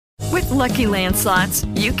Lucky Land Slots,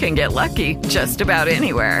 you can get lucky just about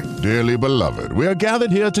anywhere. Dearly beloved, we are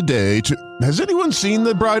gathered here today to... Has anyone seen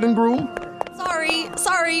the bride and groom?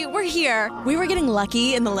 Sorry, we're here. We were getting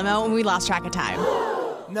lucky in the limo and we lost track of time.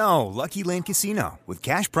 No, Lucky Land Casino, with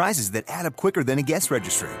cash prizes that add up quicker than a guest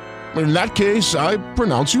registry. In that case, I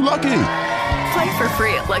pronounce you lucky. Play for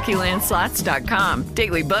free at LuckyLandSlots.com.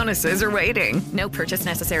 Daily bonuses are waiting. No purchase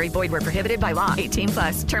necessary. Void where prohibited by law.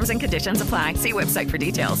 18+. Terms and conditions apply. See website for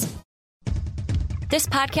details. This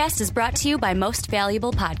podcast is brought to you by Most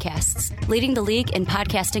Valuable Podcasts, leading the league in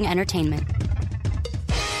podcasting entertainment.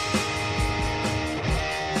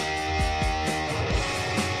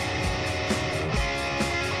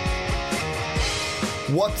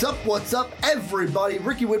 What's up, everybody?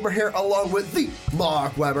 Ricky Whitmer here, along with the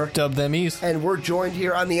Mark Weber. Dub them East. And we're joined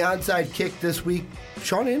here on the onside kick this week,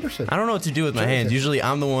 Sean Anderson. I don't know what to do with my hands. Usually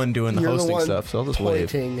I'm the one doing the hosting stuff, so I'll just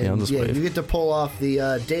wave. I'll just wave. You get to pull off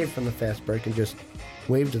the Dave from the Fast Break and just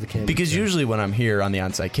wave to the camera. Because usually when I'm here on the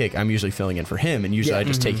onside kick, I'm usually filling in for him, and usually I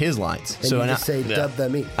just take his lines. And you just say dub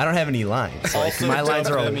them East. I don't have any lines. Like, my lines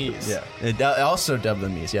are all also dub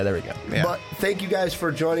them East. Yeah, there we go. Yeah. But thank you guys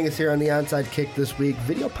for joining us here on the onside kick this week.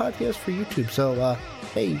 Video podcast for YouTube. So,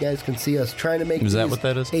 hey, you guys can see us trying to make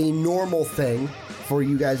a normal thing for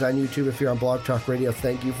you guys on YouTube. If you're on Blog Talk Radio,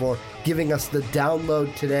 thank you for giving us the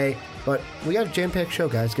download today. But we got a jam-packed show,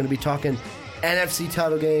 guys. Going to be talking NFC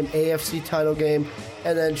title game, AFC title game,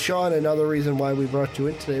 and then, Sean, another reason why we brought you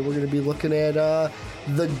in today, we're going to be looking at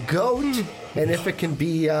the GOAT, and if it can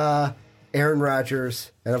be Aaron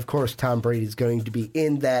Rodgers, and of course Tom Brady's going to be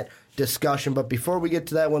in that discussion. But before we get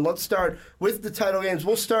to that one, let's start with the title games.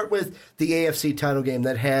 We'll start with the AFC title game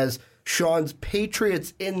that has Sean's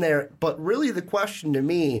Patriots in there, but really the question to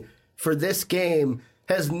me for this game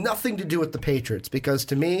has nothing to do with the Patriots, because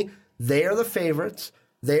to me, they are the favorites.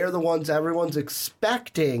 They are the ones everyone's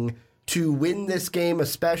expecting to win this game,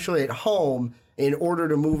 especially at home, in order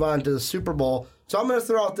to move on to the Super Bowl. So I'm going to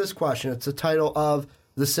throw out this question. It's the title of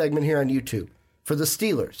the segment here on YouTube. For the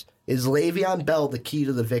Steelers, is Le'Veon Bell the key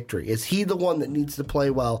to the victory? Is he the one that needs to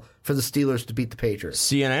play well for the Steelers to beat the Patriots?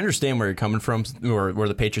 See, and I understand where you're coming from, where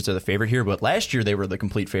the Patriots are the favorite here, but last year they were the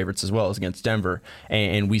complete favorites as well as against Denver,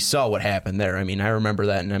 and we saw what happened there. I mean, I remember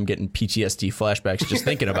that, and I'm getting PTSD flashbacks just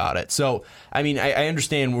thinking about it. So, I mean, I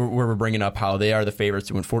understand where we're bringing up how they are the favorites.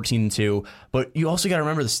 They went 14-2, but you also got to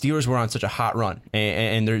remember the Steelers were on such a hot run,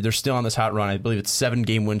 and they're still on this hot run. I believe it's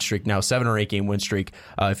 7-game win streak now, 7 or 8 game win streak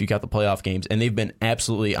if you count the playoff games, and they've been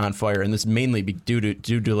absolutely on fire, and this mainly due to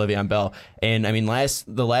Le'Veon Bell. And I mean,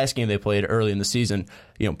 the last game they played early in the season,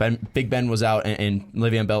 you know, Big Ben was out, and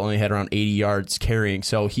Le'Veon Bell only had around 80 yards carrying,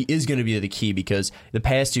 so he is going to be the key, because the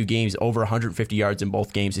past 2 games, over 150 yards in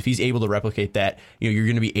both games. If he's able to replicate that, you know, you're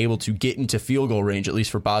going to be able to get into field goal range, at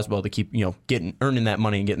least for Boswell, to keep, you know, earning that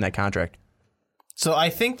money and getting that contract. So I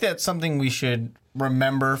think that's something we should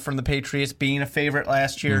remember from the Patriots being a favorite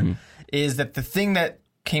last year, is that the thing that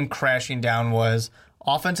came crashing down was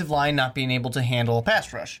offensive line not being able to handle a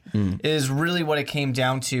pass rush is really what it came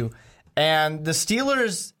down to. And the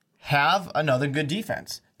Steelers have another good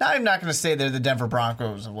defense. Now, I'm not going to say they're the Denver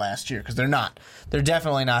Broncos of last year, because they're not. They're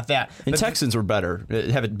definitely not that. And Texans were better,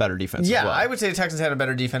 have a better defense as well. I would say the Texans had a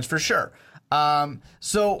better defense for sure.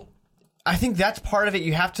 So I think that's part of it.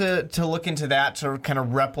 You have to look into that to kind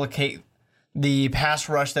of replicate the pass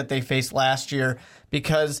rush that they faced last year,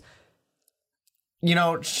 because, you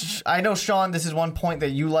know, I know, Sean, this is one point that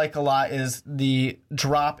you like a lot, is the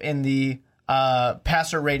drop in the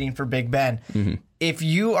passer rating for Big Ben. If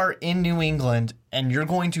you are in New England and you're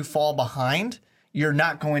going to fall behind, you're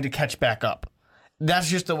not going to catch back up. That's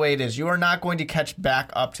just the way it is. You are not going to catch back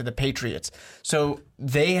up to the Patriots. So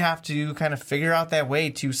they have to kind of figure out that way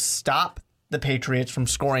to stop the Patriots from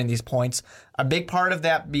scoring these points. A big part of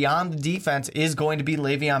that beyond the defense is going to be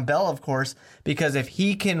Le'Veon Bell, of course, because if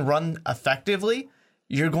he can run effectively,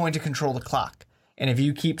 you're going to control the clock. And if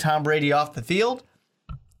you keep Tom Brady off the field,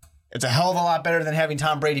 it's a hell of a lot better than having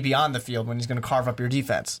Tom Brady be on the field when he's going to carve up your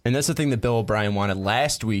defense. And that's the thing that Bill O'Brien wanted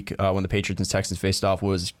last week when the Patriots and Texans faced off,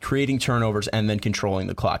 was creating turnovers and then controlling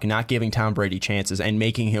the clock and not giving Tom Brady chances and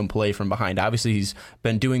making him play from behind. Obviously, he's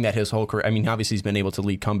been doing that his whole career. I mean, obviously, he's been able to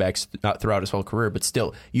lead comebacks throughout his whole career, but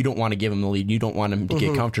still, you don't want to give him the lead. You don't want him to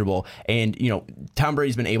get comfortable. And, you know, Tom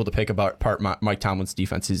Brady's been able to pick apart Mike Tomlin's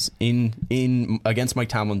defenses against Mike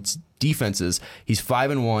Tomlin's defenses. He's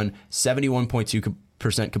 5-1, 71.2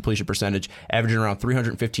 completion percentage, averaging around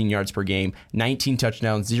 315 yards per game, 19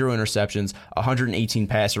 touchdowns, 0 interceptions, 118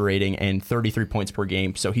 passer rating, and 33 points per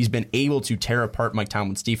game. So he's been able to tear apart Mike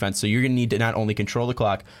Tomlin's defense. So you're going to need to not only control the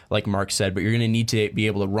clock, like Mark said, but you're going to need to be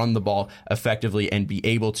able to run the ball effectively and be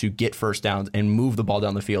able to get first downs and move the ball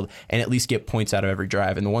down the field and at least get points out of every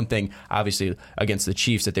drive. And the one thing, obviously, against the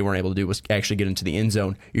Chiefs that they weren't able to do was actually get into the end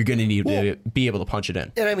zone. You're going to need to be able to punch it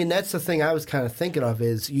in. And I mean, that's the thing I was kind of thinking of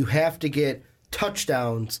is you have to get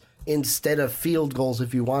touchdowns instead of field goals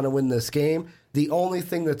if you want to win this game. The only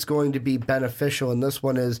thing that's going to be beneficial in this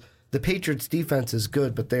one is the Patriots' defense is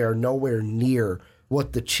good, but they are nowhere near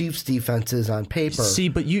what the Chiefs' defense is on paper. See,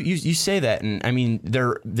 but you say that, and I mean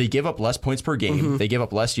they give up less points per game, they give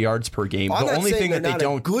up less yards per game. Well, the only thing that they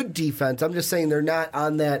don't a good defense. I'm just saying they're not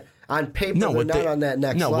on that. On paper, they're not on that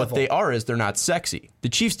next level. No, what they are is they're not sexy. The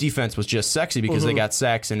Chiefs' defense was just sexy because they got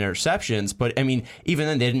sacks and interceptions. But, I mean, even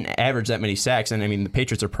then, they didn't average that many sacks. And, I mean, the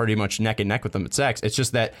Patriots are pretty much neck and neck with them at sacks. It's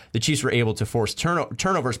just that the Chiefs were able to force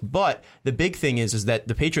turnovers. But the big thing is that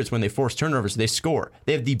the Patriots, when they force turnovers, they score.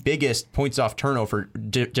 They have the biggest points off turnover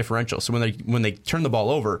differential. So when they turn the ball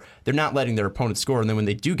over, they're not letting their opponents score. And then when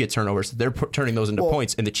they do get turnovers, they're turning those into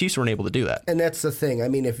points. And the Chiefs weren't able to do that. And that's the thing. I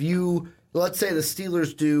mean, if you... Let's say the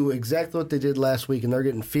Steelers do exactly what they did last week and they're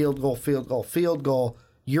getting field goal.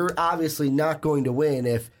 You're obviously not going to win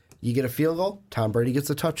if you get a field goal, Tom Brady gets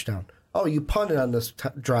a touchdown. Oh, you punted on this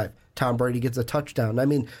drive, Tom Brady gets a touchdown. I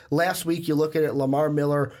mean, last week you look at it, Lamar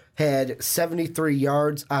Miller had 73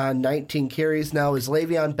 yards on 19 carries. Now, is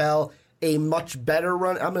Le'Veon Bell a much better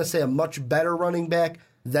running back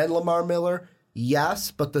than Lamar Miller? Yes,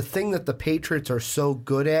 but the thing that the Patriots are so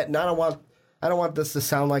good at, and I don't want this to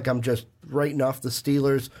sound like I'm just writing off the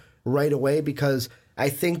Steelers right away because I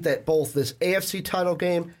think that both this AFC title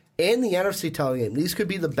game and the NFC title game, these could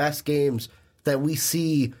be the best games that we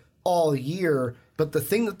see all year. But the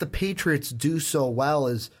thing that the Patriots do so well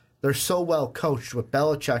is they're so well coached with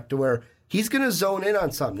Belichick to where he's going to zone in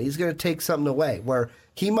on something. He's going to take something away where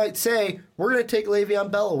he might say, we're going to take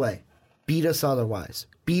Le'Veon Bell away. Beat us otherwise.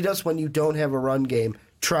 Beat us when you don't have a run game.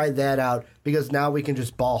 Try that out because now we can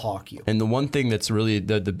just ball hawk you. And the one thing that's really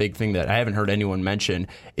the big thing that I haven't heard anyone mention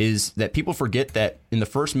is that people forget that in the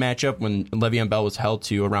first matchup when Le'Veon Bell was held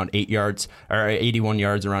to around 8 yards or 81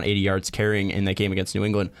 yards, around 80 yards carrying in that game against New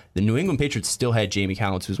England, the New England Patriots still had Jamie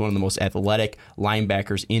Collins, who's one of the most athletic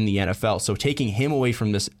linebackers in the NFL. So taking him away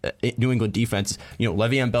from this New England defense,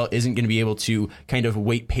 Le'Veon Bell isn't going to be able to kind of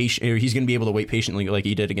wait patient, or he's going to be able to wait patiently like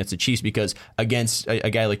he did against the Chiefs because against a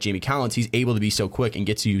guy like Jamie Collins, he's able to be so quick and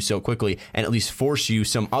get to you so quickly and at least force you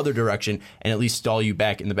some other direction and at least stall you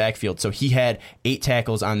back in the backfield. So he had 8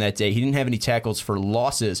 tackles on that day. He didn't have any tackles for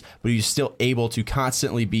losses, but he was still able to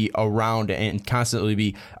constantly be around and constantly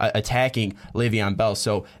be attacking Le'Veon Bell.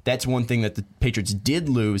 So that's one thing that the Patriots did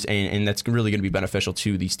lose, and that's really going to be beneficial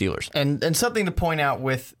to the Steelers. And something to point out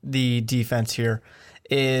with the defense here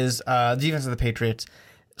is the defense of the Patriots.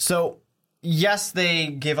 So, yes, they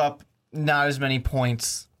give up not as many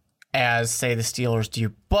points as, say, the Steelers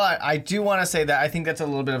do. But I do want to say that I think that's a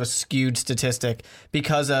little bit of a skewed statistic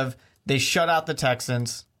because of they shut out the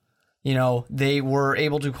Texans. They were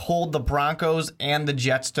able to hold the Broncos and the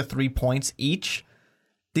Jets to 3 points each.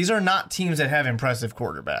 These are not teams that have impressive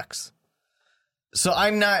quarterbacks. So I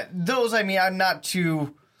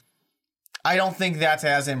don't think that's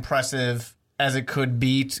as impressive as it could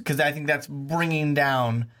be because I think that's bringing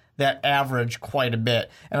down that average quite a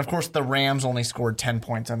bit. And of course, the Rams only scored 10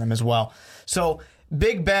 points on them as well. So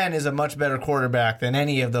Big Ben is a much better quarterback than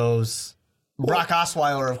any of those. Brock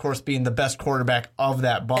Osweiler, of course, being the best quarterback of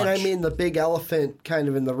that bunch. And I mean, the big elephant kind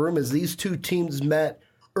of in the room is these two teams met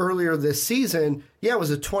earlier this season. Yeah, it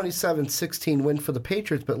was a 27-16 win for the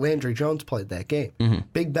Patriots, but Landry Jones played that game. Mm-hmm.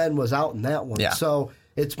 Big Ben was out in that one. Yeah. So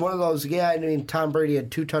it's one of those, Tom Brady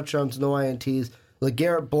had 2 touchdowns, no INTs.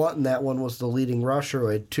 LeGarrette Blount in that one was the leading rusher who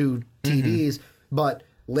had 2 TDs. But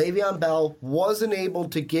Le'Veon Bell wasn't able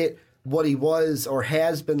to get what he was or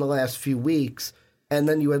has been the last few weeks. And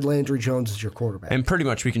then you had Landry Jones as your quarterback. And pretty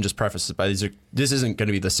much we can just preface it by this isn't going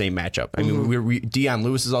to be the same matchup. I mean, Deion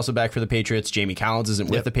Lewis is also back for the Patriots. Jamie Collins isn't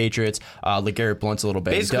with the Patriots. LeGarrette Blount's a little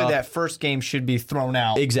bit. Basically, that first game should be thrown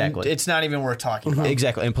out. Exactly. It's not even worth talking about.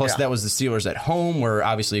 Exactly. And plus, that was the Steelers at home, where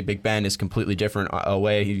obviously Big Ben is completely different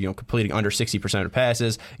away. Completing under 60% of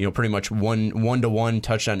passes. Pretty much one-to-one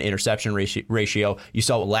touchdown interception ratio. You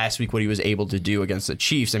saw last week what he was able to do against the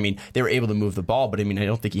Chiefs. I mean, they were able to move the ball, but I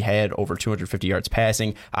don't think he had over 250 yards passing.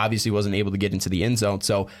 passing. Obviously wasn't able to get into the end zone.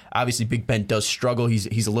 So obviously Big Ben does struggle.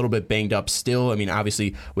 He's a little bit banged up still. I mean,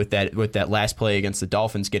 obviously with that last play against the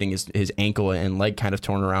Dolphins, getting his ankle and leg kind of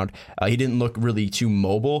torn around, he didn't look really too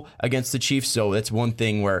mobile against the Chiefs. So that's one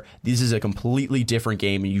thing where this is a completely different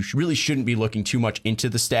game, and you really shouldn't be looking too much into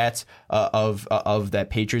the stats of that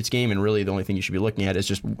Patriots game. And really, the only thing you should be looking at is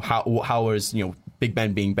just how is Big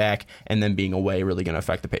Ben being back and then being away really going to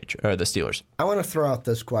affect the Steelers. I want to throw out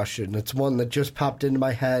this question. It's one that just popped into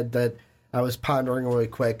my head that I was pondering really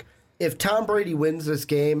quick. If Tom Brady wins this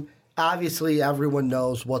game, obviously everyone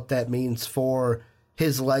knows what that means for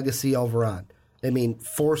his legacy over on. I mean,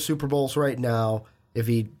 4 Super Bowls right now. If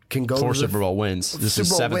he can go 4 Super Bowl wins. This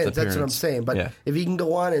is 7th appearance. That's what I'm saying. But if he can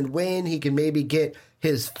go on and win, he can maybe get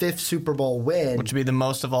his 5th Super Bowl win. Which would be the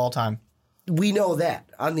most of all time. We know that.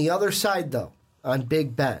 On the other side, though, on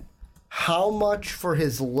Big Ben, how much for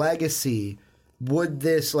his legacy would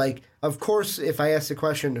this, of course, if I ask the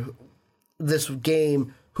question, this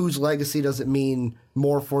game, whose legacy does it mean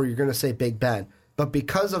more for, you're going to say Big Ben. But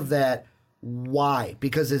because of that, why?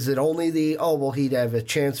 Because is it only he'd have a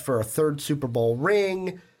chance for a 3rd Super Bowl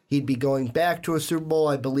ring, he'd be going back to a Super Bowl.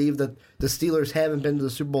 I believe that the Steelers haven't been to the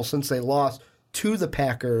Super Bowl since they lost to the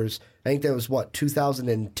Packers. I think that was,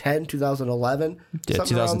 2010, 2011? Yeah,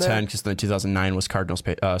 2010, because then 2009 was Cardinals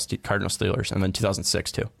Steelers, and then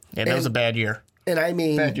 2006 too. Yeah, that was a bad year. And I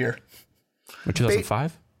mean... Bad year. Or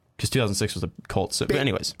 2005? Because 2006 was the Colts. But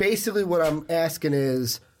anyways. Basically what I'm asking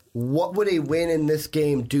is, what would a win in this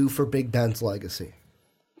game do for Big Ben's legacy?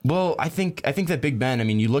 Well, I think that Big Ben, I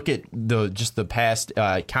mean, you look at the past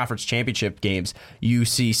conference championship games, you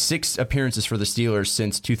see 6 appearances for the Steelers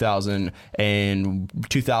since 2000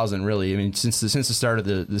 really. I mean, since the start of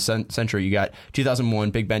the century, you got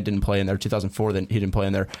 2001, Big Ben didn't play in there. 2004, then he didn't play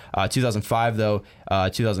in there. 2005, though,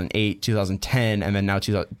 2008, 2010, and then now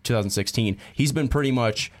 2016. He's been pretty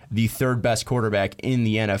much the 3rd best quarterback in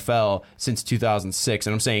the NFL since 2006.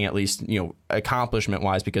 And I'm saying at least,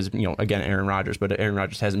 accomplishment-wise, because, again, Aaron Rodgers, but Aaron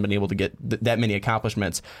Rodgers hasn't been able to get that many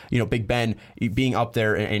accomplishments. Big Ben being up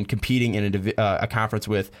there and competing in a conference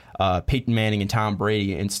with Peyton Manning and Tom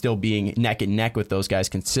Brady and still being neck and neck with those guys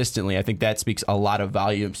consistently, I think that speaks a lot of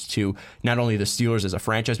volumes to not only the Steelers as a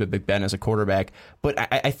franchise, but Big Ben as a quarterback. But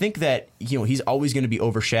I think that, he's always going to be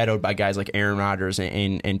overshadowed by guys like Aaron Rodgers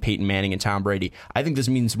and Peyton Manning and Tom Brady. I think this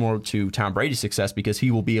means more to Tom Brady's success because he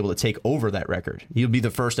will be able to take over that record. He'll be the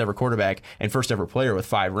first ever quarterback and first ever player with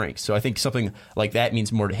 5 rings. So I think something like that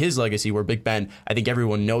means more to his legacy, where Big Ben, I think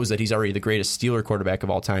everyone knows that he's already the greatest Steeler quarterback of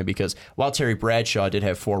all time, because while Terry Bradshaw did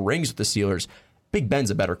have 4 rings with the Steelers, Big Ben's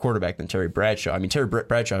a better quarterback than Terry Bradshaw. I mean, Terry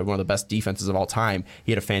Bradshaw had one of the best defenses of all time.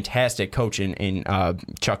 He had a fantastic coach in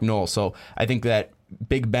Chuck Noll. So I think that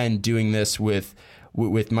Big Ben doing this with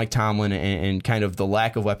Mike Tomlin and kind of the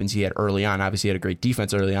lack of weapons he had early on. Obviously, he had a great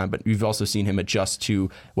defense early on, but you've also seen him adjust to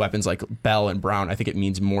weapons like Bell and Brown. I think it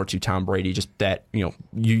means more to Tom Brady, just that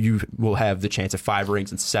you will have the chance of 5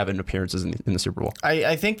 rings and 7 appearances in the Super Bowl.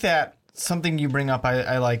 I think that something you bring up,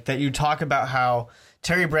 I like that you talk about how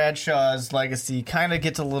Terry Bradshaw's legacy kind of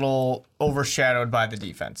gets a little overshadowed by the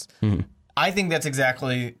defense. Mm-hmm. I think that's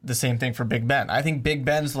exactly the same thing for Big Ben. I think Big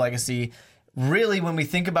Ben's legacy, really, when we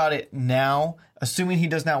think about it now, assuming he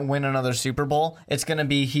does not win another Super Bowl, it's going to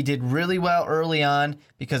be he did really well early on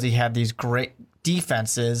because he had these great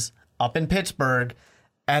defenses up in Pittsburgh.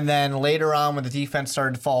 And then later on, when the defense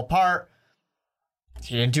started to fall apart,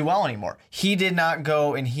 he didn't do well anymore. He did not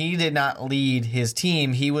go and he did not lead his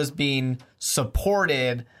team. He was being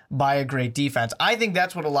supported by a great defense. I think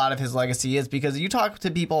that's what a lot of his legacy is, because you talk to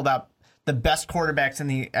people about the best quarterbacks in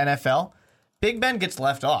the NFL, Big Ben gets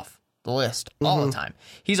left off the list all the time.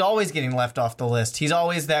 He's always getting left off the list. He's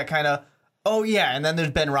always that kind of, oh yeah, and then there's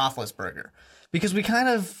Ben Roethlisberger. Because we kind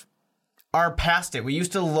of are past it. We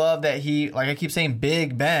used to love that he, like I keep saying,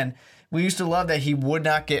 Big Ben, we used to love that he would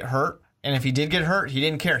not get hurt. And if he did get hurt, he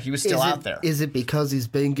didn't care. He was still out there. Is it because he's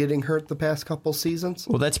been getting hurt the past couple seasons?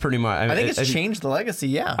 Well, that's pretty much... I think it's changed the legacy,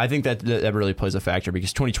 yeah. I think that really plays a factor,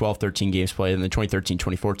 because 2012, 13 games played, and then 2013,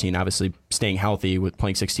 2014, obviously staying healthy with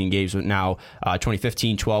playing 16 games. But now,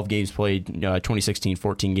 2015, 12 games played, 2016,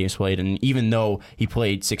 14 games played. And even though he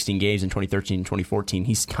played 16 games in 2013 and 2014,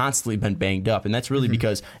 he's constantly been banged up. And that's really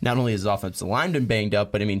because not only has his offensive line been banged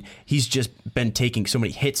up, but I mean, he's just been taking so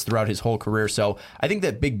many hits throughout his whole career. So I think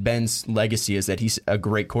that Big Ben's legacy is that he's a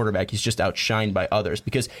great quarterback. He's just outshined by others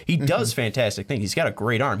because he does fantastic things. He's got a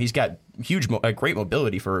great arm. He's got great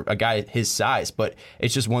mobility for a guy his size, but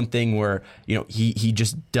it's just one thing where, he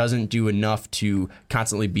just doesn't do enough to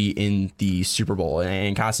constantly be in the Super Bowl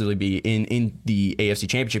and constantly be in the AFC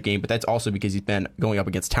Championship game, but that's also because he's been going up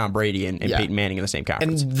against Tom Brady and Peyton Manning in the same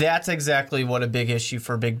conference. And that's exactly what a big issue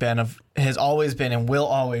for Big Ben has always been and will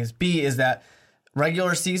always be, is that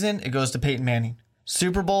regular season, it goes to Peyton Manning.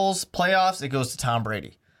 Super Bowls, playoffs, it goes to Tom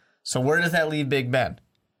Brady. So where does that leave Big Ben?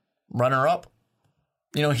 Runner-up?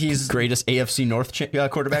 He's greatest AFC North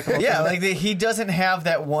quarterback of all time. He doesn't have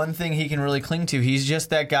that one thing he can really cling to. He's just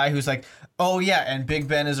that guy who's like, oh yeah, and Big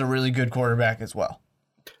Ben is a really good quarterback as well.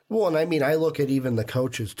 Well, and I look at even the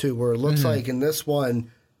coaches too, where it looks like in this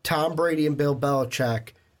one, Tom Brady and Bill Belichick,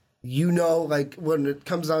 when it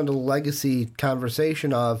comes down to the legacy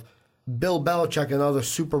conversation of Bill Belichick, another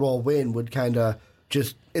Super Bowl win would kind of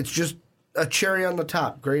it's just a cherry on the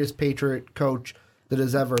top. Greatest Patriot coach that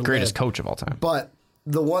has ever lived. Greatest coach of all time. But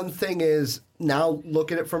the one thing is, now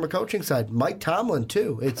look at it from a coaching side. Mike Tomlin,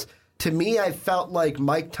 too. To me, I felt like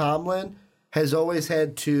Mike Tomlin has always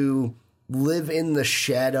had to live in the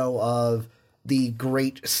shadow of the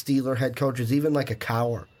great Steeler head coaches, even like a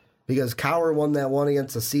Cowher. Because Cowher won that one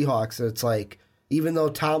against the Seahawks, and it's like, even though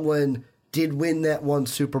Tomlin did win that one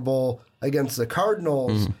Super Bowl against the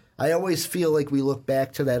Cardinals, I always feel like we look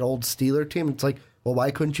back to that old Steeler team. It's like, well,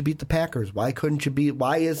 why couldn't you beat the Packers? Why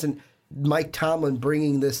isn't Mike Tomlin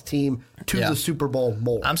bringing this team to the Super Bowl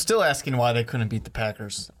more? I'm still asking why they couldn't beat the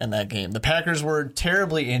Packers in that game. The Packers were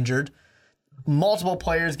terribly injured. Multiple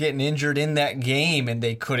players getting injured in that game, and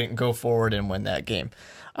they couldn't go forward and win that game.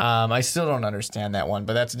 I still don't understand that one,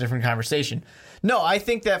 but that's a different conversation. No, I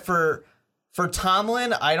think that for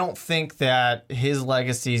Tomlin, I don't think that his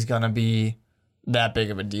legacy is going to be that big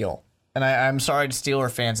of a deal. And I'm sorry to Steeler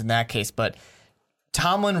fans in that case, but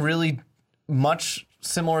Tomlin really much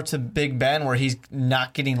similar to Big Ben, where he's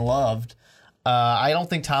not getting loved. I don't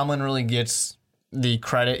think Tomlin really gets the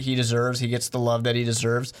credit he deserves. He gets the love that he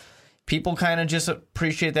deserves. People kind of just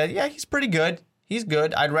appreciate that. Yeah, he's pretty good. He's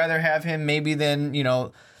good. I'd rather have him maybe than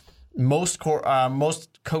most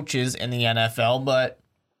coaches in the NFL, but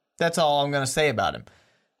that's all I'm going to say about him.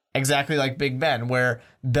 Exactly like Big Ben, where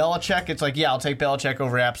Belichick, it's like, yeah, I'll take Belichick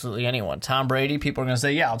over absolutely anyone. Tom Brady, people are going to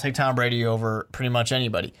say, yeah, I'll take Tom Brady over pretty much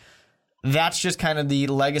anybody. That's just kind of the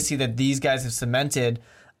legacy that these guys have cemented.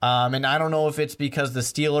 And I don't know if it's because the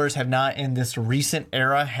Steelers have not in this recent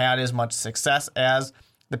era had as much success as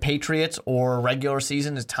the Patriots or regular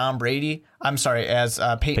season as Peyton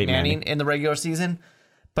Manning in the regular season.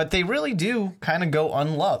 But they really do kind of go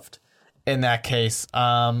unloved in that case.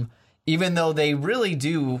 Even though they really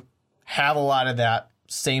do have a lot of that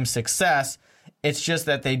same success, it's just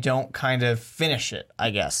that they don't kind of finish it, I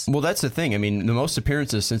guess. Well, that's the thing. I mean, the most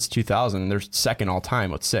appearances since 2000, they're second all time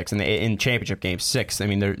with 6. And in championship games, 6. I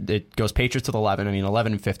mean, it goes Patriots with 11. I mean,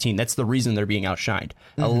 11 and 15. That's the reason they're being outshined.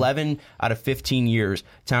 11 out of 15 years,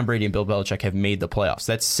 Tom Brady and Bill Belichick have made the playoffs.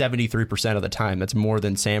 That's 73% of the time. That's more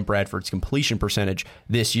than Sam Bradford's completion percentage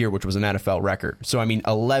this year, which was an NFL record. So, I mean,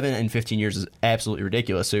 11 and 15 years is absolutely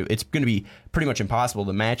ridiculous. So it's going to be pretty much impossible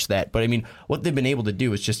to match that. But, I mean, what they've been able to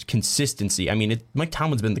do is just consistency. I mean, Mike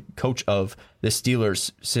Tomlin's been the coach of the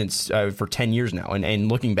Steelers since for 10 years now. And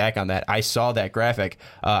looking back on that, I saw that graphic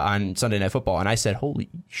on Sunday Night Football, and I said, holy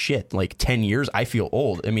shit, like 10 years, I feel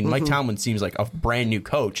old. I mean, Mike Tomlin seems like a brand new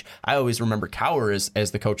coach. I always remember Cowher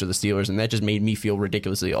as the coach of the Steelers, and that just made me feel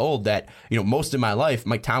ridiculously old that, most of my life,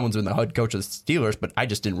 Mike Tomlin's been the head coach of the Steelers, but I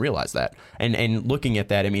just didn't realize that. And looking at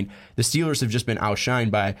that, I mean, the Steelers have just been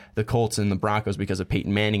outshined by the Colts and the Broncos because of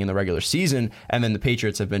Peyton Manning in the regular season, and then the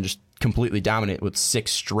Patriots have been just completely dominant with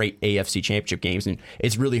 6 straight AFC Championship games, and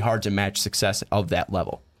it's really hard to match success of that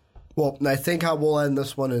level. Well, I think how we'll end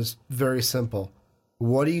this one is very simple.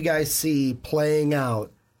 What do you guys see playing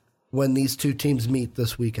out when these two teams meet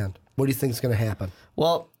this weekend? What do you think is going to happen?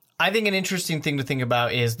 Well, I think an interesting thing to think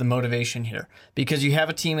about is the motivation here, because you have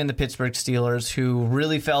a team in the Pittsburgh Steelers who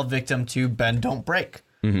really fell victim to bend, don't break.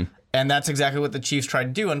 And that's exactly what the Chiefs tried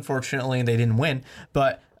to do. Unfortunately, they didn't win.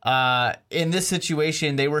 But in this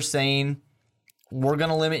situation, they were saying, we're going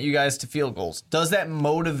to limit you guys to field goals. Does that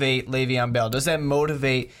motivate Le'Veon Bell? Does that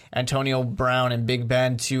motivate Antonio Brown and Big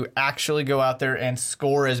Ben to actually go out there and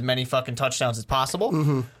score as many fucking touchdowns as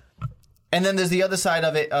possible? And then there's the other side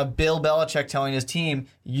of it, of Bill Belichick telling his team,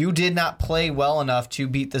 you did not play well enough to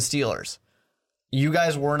beat the Steelers. You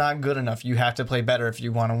guys were not good enough. You have to play better if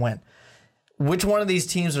you want to win. Which one of these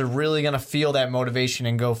teams are really going to feel that motivation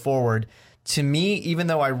and go forward? To me, even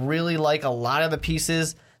though I really like a lot of the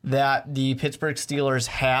pieces that the Pittsburgh Steelers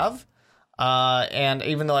have, And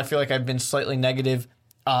even though I feel like I've been slightly negative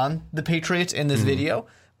on the Patriots in this video,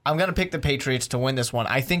 I'm going to pick the Patriots to win this one.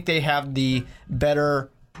 I think they have the better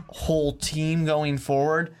whole team going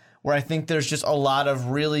forward, where I think there's just a lot of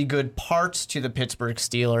really good parts to the Pittsburgh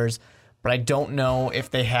Steelers, but I don't know if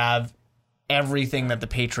they have everything that the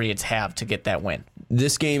Patriots have to get that win.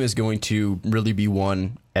 This game is going to really be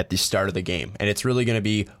won at the start of the game, and it's really going to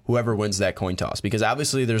be whoever wins that coin toss, because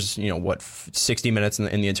obviously there's 60 minutes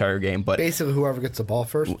in the entire game, but basically whoever gets the ball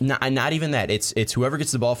first. Not even that. It's whoever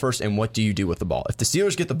gets the ball first, and what do you do with the ball? If the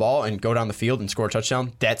Steelers get the ball and go down the field and score a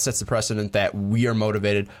touchdown, that sets the precedent that we are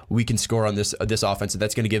motivated, we can score on this offense, and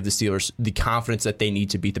that's going to give the Steelers the confidence that they need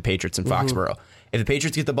to beat the Patriots in Foxborough. If the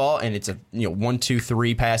Patriots get the ball and it's a 1, 2,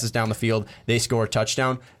 3 passes down the field, they score a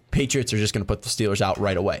touchdown, Patriots are just going to put the Steelers out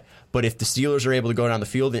right away. But if the Steelers are able to go down the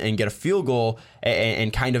field and get a field goal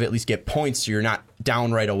and kind of at least get points, so you're not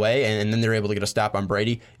down right away, and then they're able to get a stop on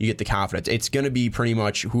Brady, you get the confidence. It's going to be pretty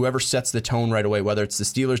much whoever sets the tone right away, whether it's the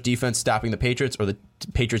Steelers defense stopping the Patriots or the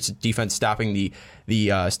Patriots defense stopping the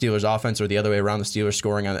Steelers offense, or the other way around, the Steelers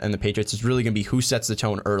scoring on the Patriots. It's really going to be who sets the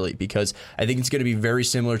tone early, because I think it's going to be very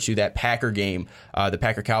similar to that Packer game, the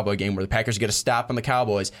Packer-Cowboy game, where the Packers get a stop on the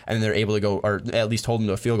Cowboys and then they're able to go, or at least hold them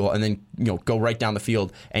to a field goal, and then go right down the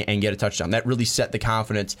field and get a touchdown. That really set the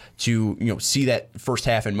confidence to see that first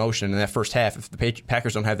half in motion. And that first half, if the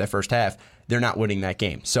Packers don't have that first half, they're not winning that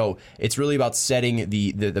game. So it's really about setting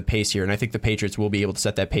the pace here, and I think the Patriots will be able to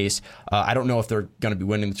set that pace. I don't know if they're going to be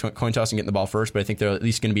winning the coin toss and getting the ball first, but I think they're at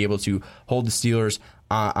least going to be able to hold the Steelers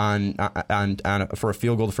on for a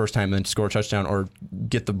field goal the first time, and then score a touchdown, or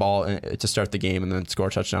get the ball to start the game and then score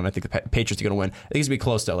a touchdown. I think the Patriots are going to win. I think it's going to be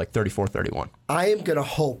close to like 34-31. I am going to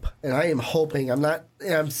hope, and I am hoping.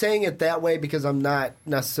 I'm saying it that way because I'm not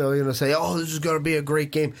necessarily going to say, oh, this is going to be a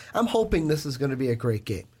great game. I'm hoping this is going to be a great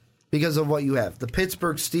game because of what you have. The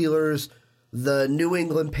Pittsburgh Steelers, the New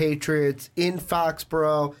England Patriots in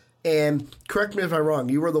Foxborough, and correct me if I'm wrong,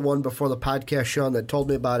 you were the one before the podcast, Sean, that told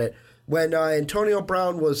me about it. When Antonio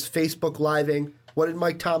Brown was Facebook Living, what did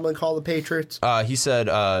Mike Tomlin call the Patriots? He said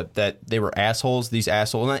that they were assholes, these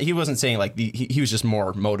assholes. He wasn't saying, like, he was just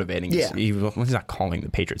more motivating. Yeah. He's not calling the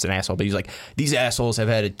Patriots an asshole, but he's like, these assholes have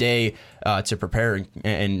had a day to prepare.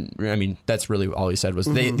 And I mean, that's really all he said was,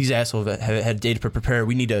 these assholes have had a day to prepare.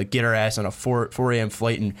 We need to get our ass on a 4 a.m.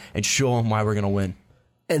 flight and show them why we're going to win.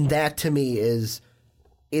 And that, to me, is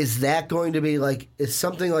that going to be like, is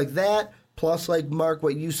something like that? Plus, like, Mark,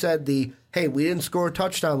 what you said, hey, we didn't score a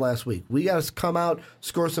touchdown last week. We got to come out,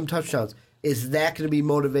 score some touchdowns. Is that going to be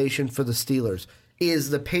motivation for the Steelers? Is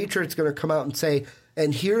the Patriots going to come out and say,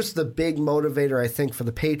 and here's the big motivator, I think, for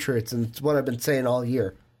the Patriots, and it's what I've been saying all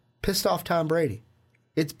year, pissed off Tom Brady.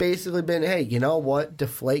 It's basically been, hey, you know what,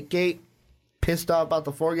 Deflategate, pissed off about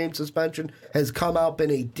the 4-game suspension, has come out, been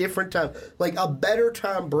a different time, like a better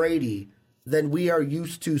Tom Brady than we are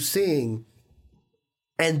used to seeing.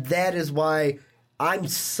 And that is why I'm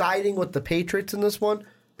siding with the Patriots in this one,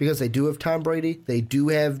 because they do have Tom Brady, they do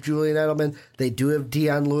have Julian Edelman, they do have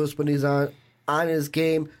Deion Lewis when he's on his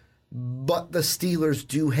game, but the Steelers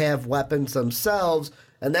do have weapons themselves,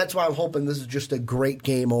 and that's why I'm hoping this is just a great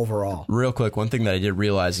game overall. Real quick, one thing that I did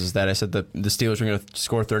realize is that I said the Steelers were going to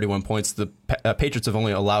score 31 points. The Patriots have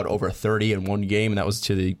only allowed over 30 in one game, and that was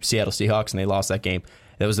to the Seattle Seahawks, and they lost that game.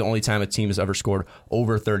 That was the only time a team has ever scored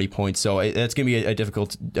over 30 points. So it's going to be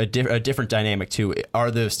a different dynamic, too.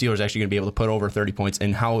 Are the Steelers actually going to be able to put over 30 points,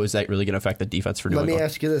 and how is that really going to affect the defense for New England? Let me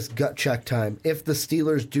ask you this, gut check time. If the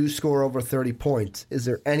Steelers do score over 30 points, is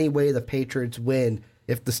there any way the Patriots win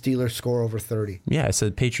if the Steelers score over 30? Yeah, I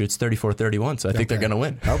said Patriots 34-31, so I think they're going to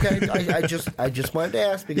win. Okay, I just wanted to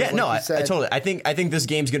ask because I totally. I think this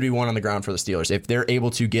game's going to be won on the ground for the Steelers. If they're able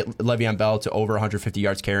to get Le'Veon Bell to over 150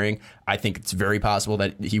 yards carrying, I think it's very possible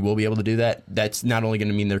that he will be able to do that. That's not only going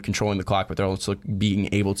to mean they're controlling the clock, but they're also being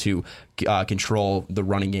able to control the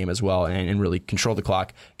running game as well, and really control the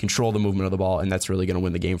clock, control the movement of the ball, and that's really going to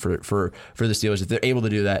win the game for the Steelers. If they're able to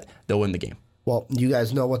do that, they'll win the game. Well, you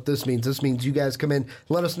guys know what this means. This means you guys come in,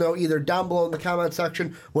 let us know either down below in the comment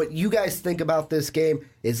section what you guys think about this game.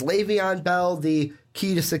 Is Le'Veon Bell the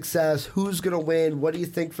key to success? Who's going to win? What do you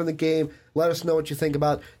think from the game? Let us know what you think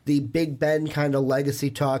about the Big Ben kind of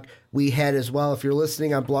legacy talk we had as well. If you're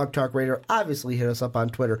listening on Blog Talk Radio, obviously hit us up on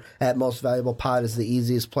Twitter at Most Valuable Pod is the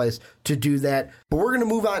easiest place to do that. But we're going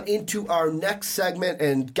to move on into our next segment.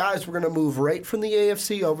 And guys, we're going to move right from the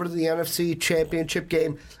AFC over to the NFC Championship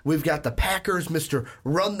game. We've got the Packers, Mr.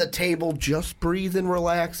 Run the Table, just breathe and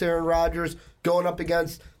relax, Aaron Rodgers, going up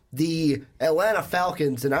against the Atlanta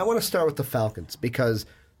Falcons. And I want to start with the Falcons because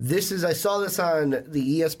I saw this on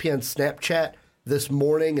the ESPN Snapchat this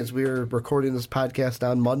morning as we were recording this podcast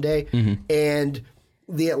on Monday. And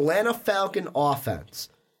the Atlanta Falcon offense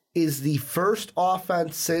is the first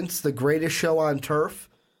offense since the Greatest Show on Turf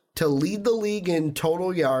to lead the league in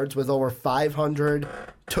total yards with over 500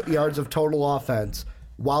 yards of total offense.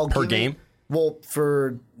 While per game? Well,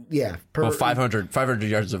 500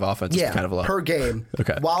 yards of offense is kind of low. Per game.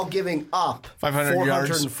 Okay. While giving up 500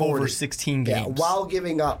 yards over 16 games. Yeah, while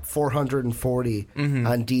giving up 440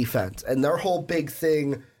 on defense. And their whole big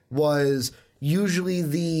thing was usually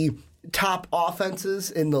the top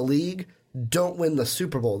offenses in the league don't win the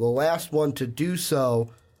Super Bowl. The last one to do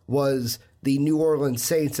so was the New Orleans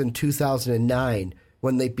Saints in 2009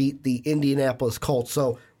 when they beat the Indianapolis Colts.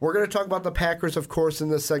 So we're going to talk about the Packers, of course, in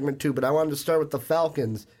this segment too, but I wanted to start with the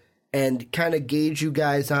Falcons and kind of gauge you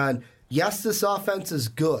guys on, yes, this offense is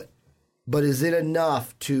good, but is it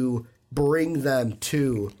enough to bring them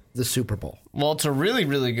to the Super Bowl? Well, it's a really,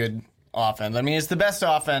 really good offense. I mean, it's the best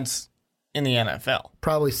offense in the NFL.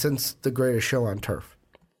 Probably since the Greatest Show on Turf.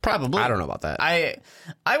 Probably. I don't know about that.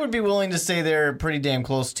 I would be willing to say they're pretty damn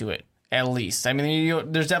close to it, at least. I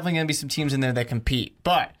mean, there's definitely going to be some teams in there that compete,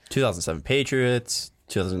 but 2007 Patriots,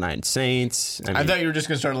 2009 Saints. I thought you were just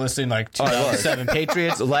going to start listing like 2007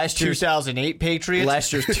 Patriots, last year's 2008 Patriots,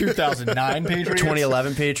 last year's 2009 Patriots,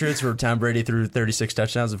 2011 Patriots, where Tom Brady threw 36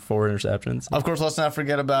 touchdowns and 4 interceptions. Of course, let's not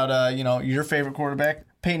forget about your favorite quarterback,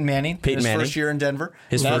 Peyton Manning. His first year in Denver.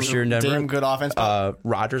 Damn good offense.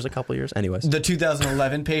 Rodgers a couple years. Anyways, the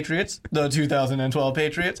 2011 Patriots, the 2012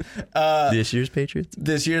 Patriots, this year's Patriots.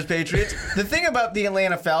 The thing about the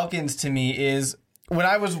Atlanta Falcons to me is when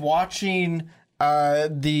I was watching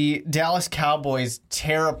the Dallas Cowboys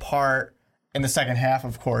tear apart in the second half,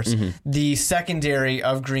 of course, the secondary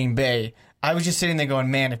of Green Bay, I was just sitting there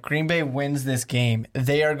going, man, if Green Bay wins this game,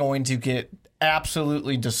 they are going to get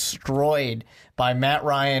absolutely destroyed by Matt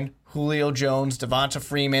Ryan, Julio Jones, Devonta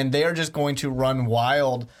Freeman. They are just going to run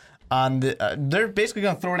wild on they're basically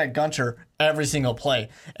going to throw it at Gunter every single play.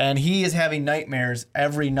 And he is having nightmares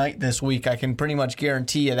every night this week. I can pretty much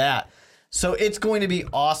guarantee you that. So it's going to be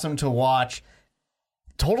awesome to watch.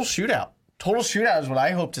 Total shootout. Total shootout is what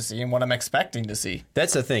I hope to see and what I'm expecting to see.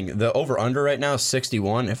 That's the thing. The over-under right now is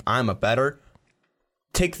 61. If I'm a bettor,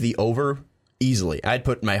 take the over easily. I'd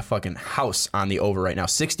put my fucking house on the over right now.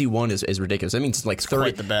 61 is ridiculous. That means it's like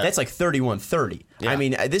 30. That's like 31-30. Yeah. I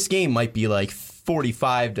mean, this game might be like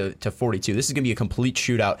 45 to 42. This is going to be a complete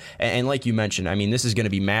shootout. And like you mentioned, I mean, this is going to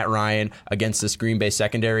be Matt Ryan against this Green Bay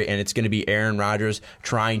secondary, and it's going to be Aaron Rodgers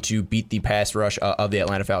trying to beat the pass rush of the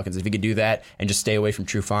Atlanta Falcons. If he could do that and just stay away from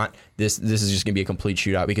Trufant, this is just going to be a complete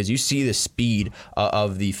shootout because you see the speed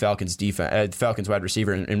of the Falcons defense, Falcons wide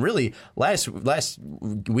receiver, and really last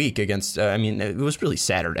week against, it was really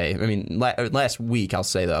Saturday. I mean, last week I'll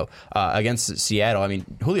say though against Seattle, I mean,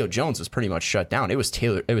 Julio Jones was pretty much shut down. It was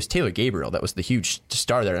Taylor Gabriel that was the huge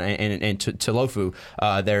star there, and Tulofu,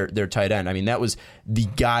 their tight end. I mean, that was the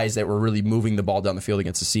guys that were really moving the ball down the field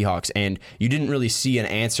against the Seahawks, and you didn't really see an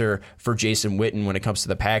answer for Jason Witten when it comes to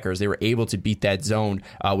the Packers. They were able to beat that zone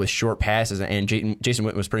with short passes, and Jason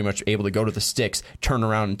Witten was pretty much able to go to the sticks, turn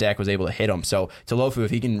around, and Dak was able to hit him. So Tulofu,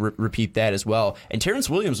 if he can repeat that as well. And Terrence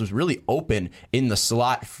Williams was really open in the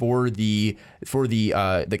slot for the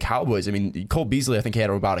Cowboys. I mean, Cole Beasley, I think, had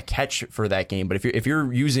about a catch for that game. But if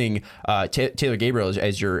you're using Taylor Gabriel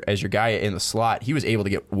as your guy in the slot, he was able to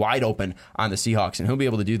get wide open on the Seahawks, and he'll be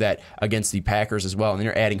able to do that against the Packers as well. And then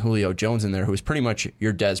you're adding Julio Jones in there, who's pretty much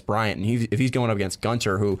your Dez Bryant. And if he's going up against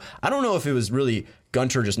Gunter, who I don't know if it was really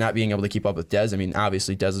Gunter just not being able to keep up with Dez. I mean,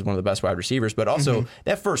 obviously Dez is one of the best wide receivers, but also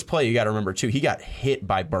that first play, you got to remember too, he got hit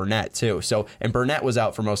by Burnett too. So, and Burnett was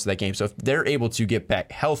out for most of that game. So if they're able to get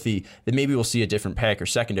back healthy, then maybe we'll see a different Packers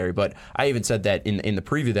secondary. But I even said that in the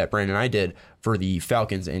preview that Brandon and I did for the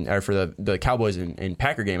Falcons or for the Cowboys and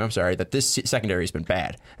Packer game, that this secondary has been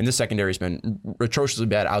bad, and this secondary has been atrociously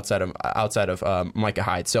bad outside of Micah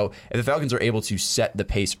Hyde. So if the Falcons are able to set the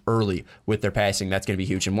pace early with their passing, that's going to be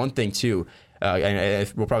huge. And one thing too,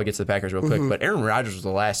 and we'll probably get to the Packers real quick, but Aaron Rodgers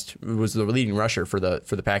was the leading rusher for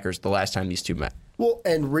the Packers the last time these two met. Well,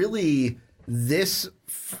 and really, it's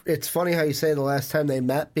funny how you say the last time they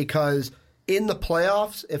met, because in the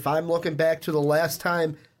playoffs, if I'm looking back to the last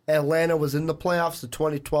time Atlanta was in the playoffs, the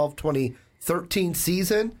 2012-2013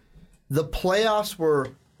 season, the playoffs were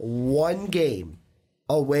one game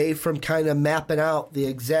away from kind of mapping out the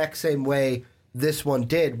exact same way this one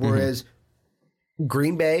did, whereas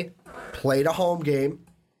Green Bay played a home game.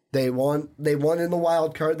 They won in the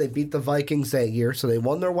wild card. They beat the Vikings that year, so they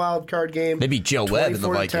won their wild card game. They beat Joe Webb in the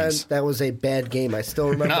Vikings. That was a bad game. I still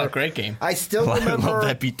remember. No, great game. I still remember. I love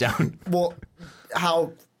that beatdown. Well,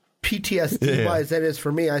 how PTSD-wise that is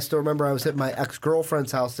for me. I still remember I was at my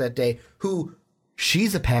ex-girlfriend's house that day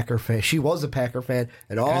she's a Packer fan. She was a Packer fan.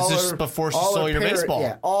 And before she saw your baseball.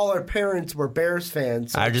 Yeah, all her parents were Bears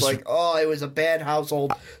fans. So it was a bad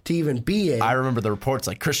household to even be in. I remember the reports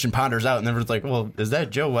like Christian Ponder's out, and everyone's like, well, is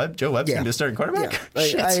that Joe Webb? Joe Webb's going to be the starting quarterback?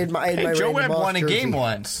 Yeah. I had my Joe Randy Webb Moss won a jersey. game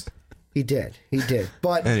once. He did.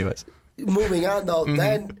 But anyways, moving on, though,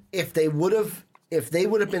 then if they would have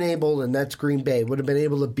been able, and that's Green Bay, would have been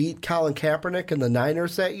able to beat Colin Kaepernick and the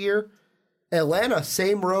Niners that year, Atlanta,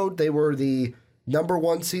 same road. They were the number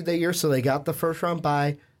 1 seed that year, so they got the first round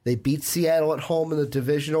bye. They beat Seattle at home in the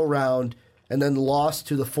divisional round and then lost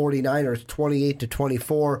to the 49ers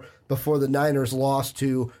 28-24 before the Niners lost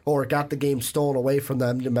to, or got the game stolen away from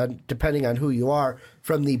them, depending on who you are,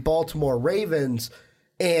 from the Baltimore Ravens.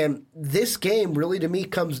 And this game really, to me,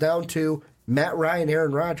 comes down to Matt Ryan,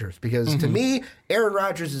 Aaron Rodgers, because to me, Aaron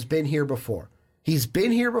Rodgers has been here before. He's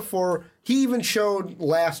been here before. He even showed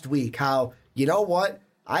last week how, you know what?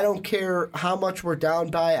 I don't care how much we're down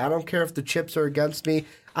by. I don't care if the chips are against me.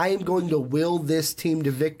 I am going to will this team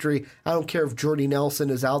to victory. I don't care if Jordy Nelson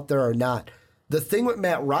is out there or not. The thing with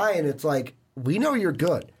Matt Ryan, it's like, we know you're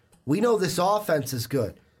good. We know this offense is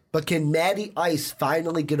good. But can Matty Ice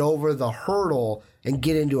finally get over the hurdle and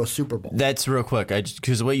get into a Super Bowl? That's real quick.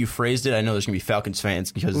 Because the way you phrased it, I know there's going to be Falcons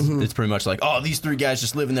fans because it's pretty much like, oh, these 3 guys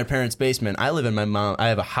just live in their parents' basement. I live in I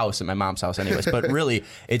have a house at my mom's house anyways. But really,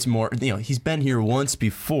 it's more, he's been here once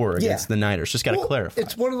before against the Niners. Just got to clarify.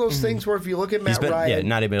 It's one of those things where if you look at Matt Ryan,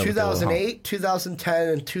 not even 2008, 2010,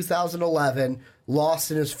 and 2011,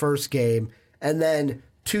 lost in his first game. And then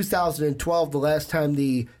 2012, the last time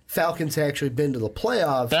the Falcons had actually been to the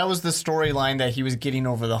playoffs. That was the storyline that he was getting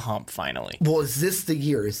over the hump finally. Well, is this the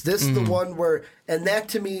year? Is this the one where, and that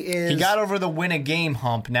to me is... He got over the win a game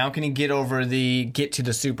hump. Now can he get over the get to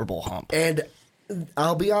the Super Bowl hump? And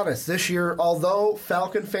I'll be honest, this year, although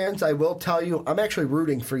Falcon fans, I will tell you, I'm actually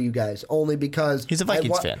rooting for you guys, only because... He's a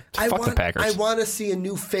Vikings fan. Fuck the Packers. I want to see a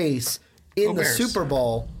new face in the Super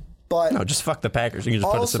Bowl, but... No, just fuck the Packers. You can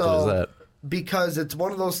just put it as simple as that. Because it's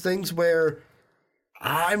one of those things where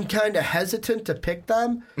I'm kind of hesitant to pick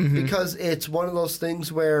them because it's one of those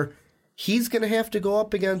things where he's going to have to go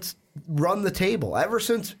up against run the table. Ever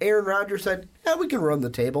since Aaron Rodgers said, yeah, we can run the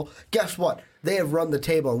table, guess what? They have run the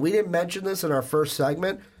table. And we didn't mention this in our first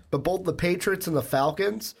segment, but both the Patriots and the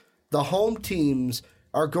Falcons, the home teams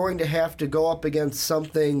are going to have to go up against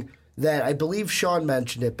something that I believe Sean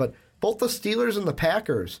mentioned it, but both the Steelers and the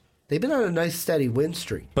Packers, they've been on a nice, steady win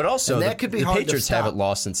streak. But also, that could be the hard Patriots to stop. haven't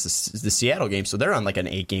lost since the Seattle game, so they're on like an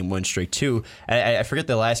 8-game win streak, too. I forget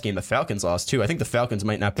the last game the Falcons lost, too. I think the Falcons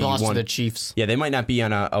might not be lost to the Chiefs. Yeah, they might not be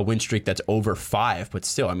on a win streak that's over 5, but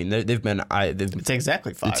still, I mean, they've been... It's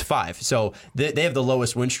exactly 5. It's 5. So they have the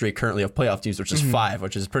lowest win streak currently of playoff teams, which is 5,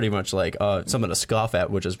 which is pretty much like something to scoff at,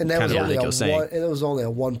 which is kind of a ridiculous saying. And it was only a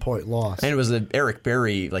 1-point loss. And it was an Eric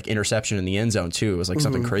Berry interception in the end zone, too. It was like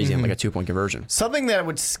something crazy on like a 2-point conversion. Something that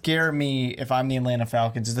would scare me if I'm the Atlanta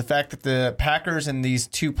Falcons is the fact that the Packers in these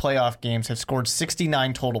 2 playoff games have scored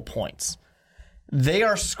 69 total points. They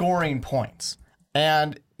are scoring points.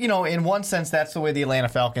 And, in one sense, that's the way the Atlanta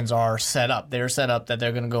Falcons are set up. They're set up that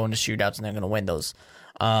they're going to go into shootouts and they're going to win those.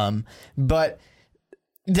 But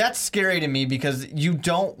that's scary to me because you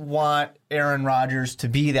don't want Aaron Rodgers to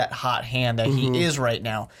be that hot hand that he is right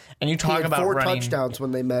now. And you talk about 4 touchdowns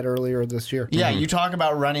when they met earlier this year. Yeah, you talk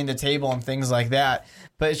about running the table and things like that.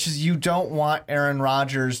 But it's just you don't want Aaron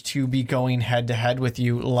Rodgers to be going head-to-head with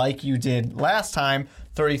you like you did last time,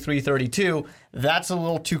 33-32. That's a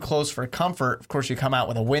little too close for comfort. Of course, you come out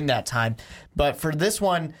with a win that time. But for this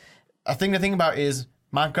one, a thing to think about is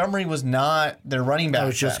Montgomery was not their running back. I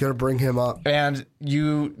was just going to bring him up. And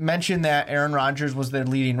you mentioned that Aaron Rodgers was their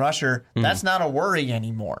leading rusher. That's not a worry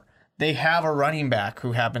anymore. They have a running back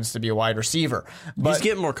who happens to be a wide receiver. But, he's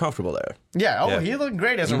getting more comfortable there. Yeah, he looked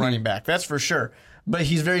great as a running back, that's for sure. But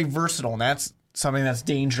he's very versatile, and that's something that's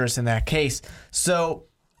dangerous in that case. So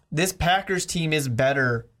this Packers team is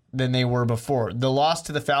better than they were before. The loss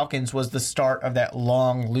to the Falcons was the start of that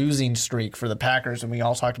long losing streak for the Packers, and we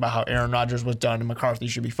all talked about how Aaron Rodgers was done and McCarthy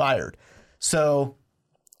should be fired. So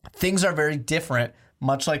things are very different,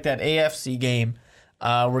 much like that AFC game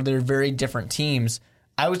where they're very different teams.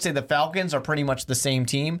 I would say the Falcons are pretty much the same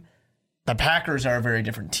team. The Packers are a very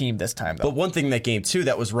different team this time, though. But one thing in that game, too,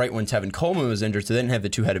 that was right when Tevin Coleman was injured, so they didn't have the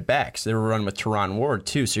two-headed backs. They were running with Teron Ward,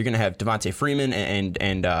 too. So you're going to have Devontae Freeman and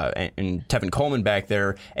Tevin Coleman back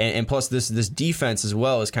there. And plus, this defense as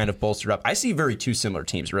well is kind of bolstered up. I see two similar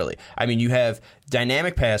teams, really. I mean, you have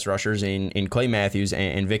dynamic pass rushers in Clay Matthews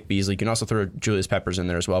and Vic Beasley. You can also throw Julius Peppers in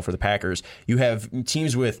there as well for the Packers. You have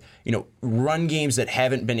teams with, run games that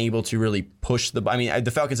haven't been able to really push the... I mean,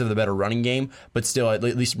 the Falcons have the better running game, but still, at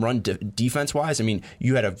least run defense-wise, I mean,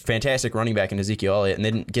 you had a fantastic running back in Ezekiel Elliott, and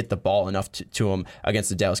they didn't get the ball enough to him against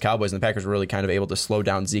the Dallas Cowboys, and the Packers were really kind of able to slow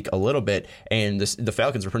down Zeke a little bit, and the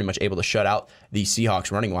Falcons were pretty much able to shut out the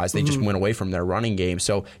Seahawks running-wise. They just went away from their running game.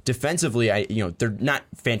 So defensively, they're not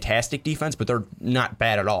fantastic defense, but they're not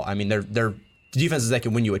bad at all. I mean, they're defenses that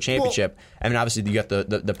can win you a championship. Well, I mean, obviously, you got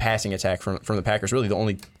the passing attack from the Packers. Really, the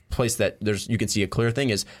only place that you can see a clear thing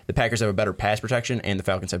is the Packers have a better pass protection and the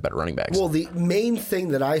Falcons have better running backs. Well, the main thing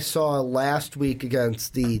that I saw last week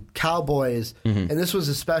against the Cowboys, and this was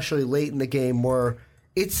especially late in the game, where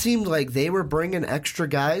it seemed like they were bringing extra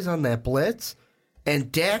guys on that blitz,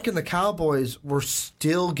 and Dak and the Cowboys were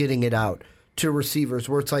still getting it out to receivers,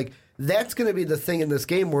 where it's like, that's going to be the thing in this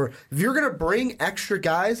game, where if you're going to bring extra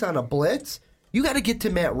guys on a blitz, you got to get to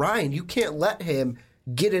Matt Ryan. You can't let him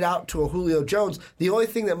get it out to a Julio Jones. The only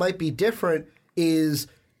thing that might be different is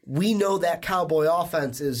we know that Cowboy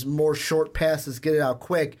offense is more short passes, get it out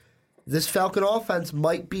quick. This Falcon offense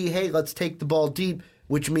might be, hey, let's take the ball deep,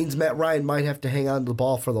 which means Matt Ryan might have to hang on to the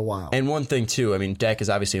ball for the while. And one thing, too, I mean, Dak is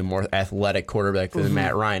obviously a more athletic quarterback than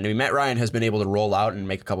Matt Ryan. I mean, Matt Ryan has been able to roll out and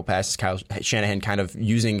make a couple passes. Kyle Shanahan kind of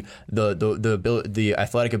using the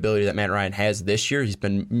athletic ability that Matt Ryan has this year. He's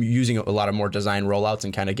been using a lot of more design rollouts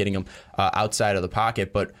and kind of getting him outside of the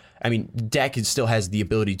pocket. But, I mean, Dak still has the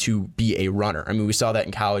ability to be a runner. I mean, we saw that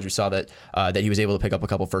in college. We saw that he was able to pick up a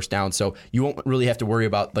couple first downs. So you won't really have to worry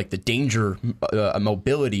about like the danger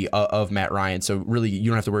mobility of Matt Ryan. So really, you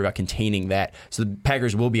don't have to worry about containing that. So the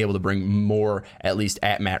Packers will be able to bring more, at least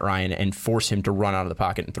at Matt Ryan, and force him to run out of the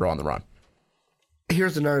pocket and throw on the run.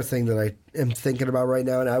 Here's another thing that I am thinking about right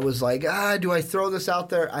now, and I was like, do I throw this out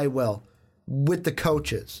there? I will. With the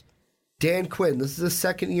coaches. Dan Quinn, this is his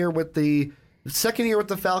second year with the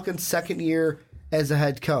Falcons, second year as a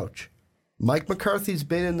head coach. Mike McCarthy's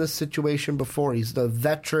been in this situation before. He's the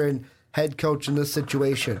veteran head coach in this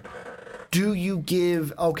situation. Do you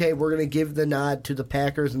give, we're going to give the nod to the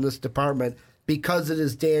Packers in this department because it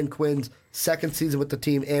is Dan Quinn's second season with the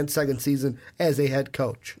team and second season as a head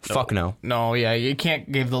coach? Fuck no. No, yeah, you can't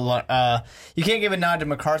give a nod to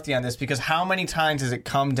McCarthy on this, because how many times has it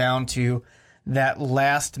come down to that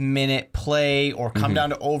last minute play or come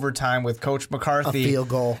down to overtime with Coach McCarthy, a field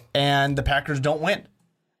goal, and the Packers don't win?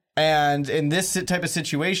 And in this type of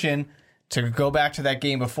situation, to go back to that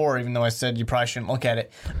game before, even though I said you probably shouldn't look at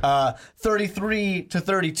it,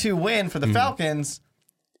 33-32 win for the Falcons.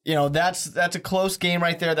 That's a close game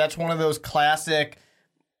right there. That's one of those classic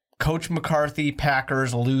Coach McCarthy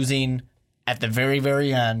Packers losing at the very,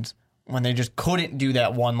 very end when they just couldn't do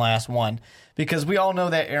that one last one. Because we all know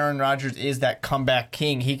that Aaron Rodgers is that comeback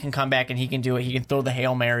king. He can come back and he can do it. He can throw the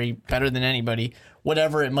Hail Mary better than anybody,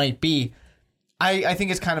 whatever it might be. I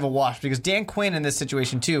think it's kind of a wash, because Dan Quinn in this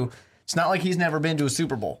situation too, it's not like he's never been to a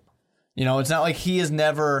Super Bowl. It's not like he has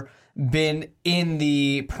never been in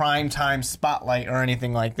the primetime spotlight or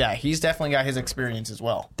anything like that. He's definitely got his experience as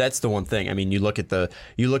well. That's the one thing. I mean, you look at the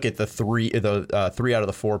three out of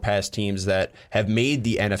the four past teams that have made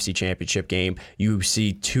the NFC Championship game. You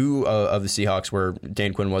see two of the Seahawks where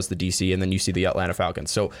Dan Quinn was the DC, and then you see the Atlanta Falcons.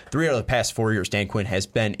 So 3 out of the past 4 years, Dan Quinn has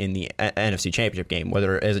been in the NFC Championship game,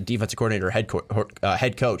 whether as a defensive coordinator or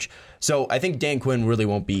head coach. So I think Dan Quinn really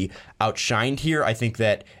won't be outshined here. I think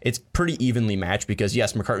that it's pretty evenly matched because,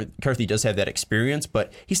 yes, McCarthy does have that experience,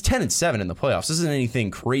 but he's 10-7 in the playoffs. This isn't anything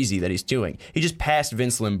crazy that he's doing. He just passed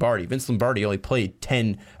Vince Lombardi. Vince Lombardi only coached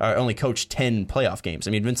 10 playoff games.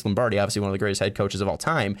 I mean, Vince Lombardi, obviously one of the greatest head coaches of all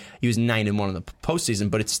time. He was 9-1 in the postseason,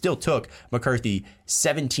 but it still took McCarthy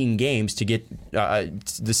 17 games to get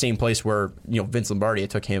the same place where Vince Lombardi, it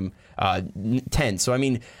took him 10. So I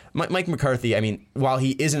mean, Mike McCarthy, I mean, while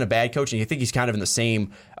he isn't a bad coach, and I think he's kind of in the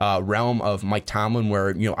same realm of Mike Tomlin,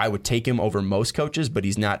 where I would take him over most coaches, but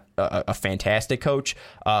he's not a fantastic coach.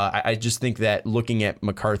 I just think that looking at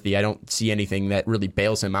McCarthy, I don't see anything that really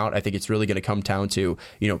bails him out. I think it's really going to come down to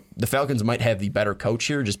the Falcons might have the better coach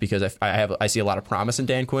here, just because I see a lot of promise in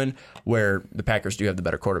Dan Quinn, where the Packers do have the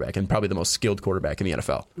better quarterback and probably the most skilled quarterback in the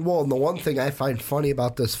NFL. Well, and the one thing I find funny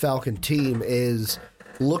about this Falcon team is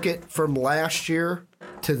look at from last year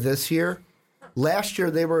to this year. Last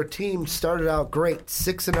year, they were a team started out great,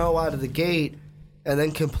 6-0 out of the gate, and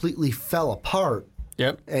then completely fell apart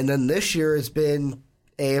Yep. And then this year has been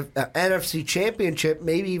a NFC Championship,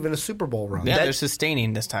 maybe even a Super Bowl run. Yeah, they're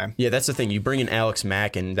sustaining this time. Yeah, that's the thing. You bring in Alex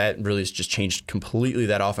Mack, and that really has just changed completely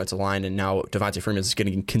that offensive line. And now Devontae Freeman is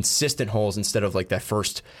getting consistent holes instead of like that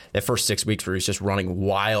first 6 weeks where he's just running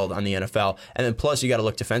wild on the NFL. And then plus, you got to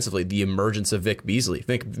look defensively. The emergence of Vic Beasley.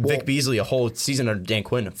 Vic Beasley, a whole season under Dan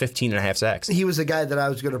Quinn, 15.5 sacks. He was the guy that I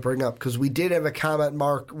was going to bring up because we did have a comment,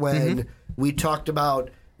 Mark, when we talked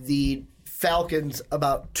about the Falcons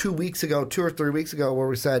about 2 or 3 weeks ago, where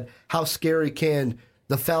we said, how scary can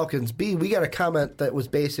the Falcons be? We got a comment that was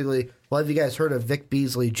basically, well, have you guys heard of Vic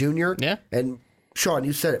Beasley Jr.? Yeah. And Sean,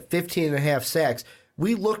 you said it, 15.5 sacks.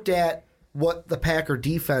 We looked at what the Packer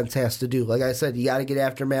defense has to do. Like I said, you got to get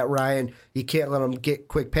after Matt Ryan. You can't let him get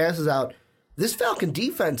quick passes out. This Falcon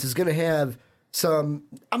defense is going to have some,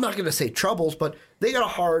 I'm not going to say troubles, but they got a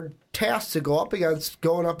hard task to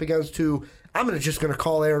going up against who I'm just going to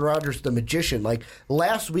call Aaron Rodgers the magician. Like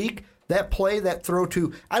last week, that throw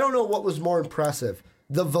to, I don't know what was more impressive,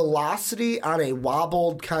 the velocity on a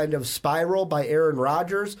wobbled kind of spiral by Aaron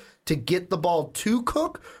Rodgers to get the ball to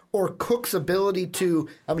Cook, or Cook's ability to,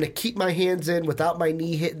 I'm going to keep my hands in without my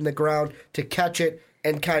knee hitting the ground to catch it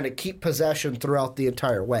and kind of keep possession throughout the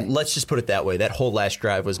entire way. Let's just put it that way. That whole last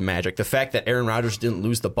drive was magic. The fact that Aaron Rodgers didn't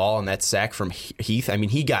lose the ball on that sack from Heath, I mean,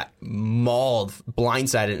 he got mauled,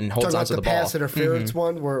 blindsided, and holds onto the ball. The pass interference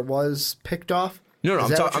one where it was picked off? No,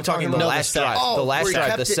 I'm talking about the last drive. The last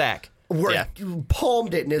drive, the sack. Where he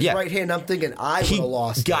palmed it in his right hand. I'm thinking I would have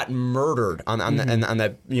lost. He got murdered on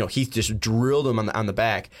that. Heath just drilled him on the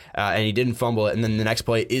back, and he didn't fumble it. And then the next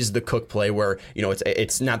play is the Cook play, where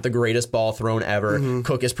it's not the greatest ball thrown ever.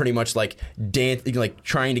 Cook is pretty much like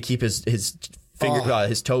trying to keep his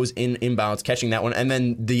toes inbounds, catching that one, and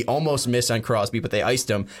then the almost miss on Crosby, but they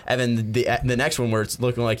iced him. And then the next one where it's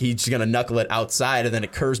looking like he's going to knuckle it outside, and then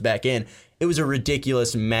it curves back in. It was a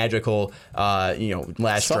ridiculous, magical, last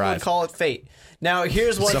drive. Some would call it fate. Now,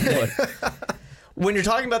 here's what. When you're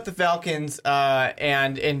talking about the Falcons,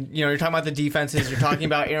 and you're talking about the defenses, you're talking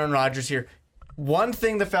about Aaron Rodgers here. One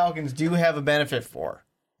thing the Falcons do have a benefit for,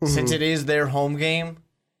 since it is their home game,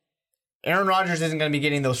 Aaron Rodgers isn't going to be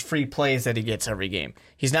getting those free plays that he gets every game.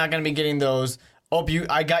 He's not going to be getting those,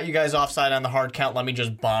 I got you guys offside on the hard count, let me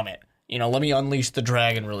just bomb it. Let me unleash the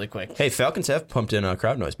dragon really quick. Hey, Falcons have pumped in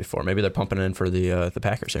crowd noise before. Maybe they're pumping in for the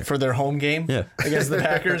Packers here. For their home game against the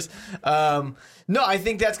Packers. No, I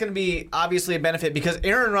think that's going to be obviously a benefit because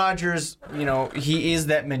Aaron Rodgers, he is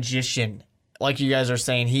that magician. Like you guys are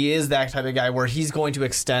saying, he is that type of guy where he's going to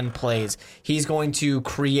extend plays. He's going to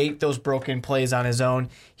create those broken plays on his own.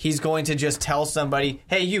 He's going to just tell somebody,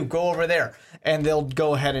 hey, you, go over there. And they'll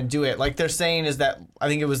go ahead and do it. Like they're saying is that, I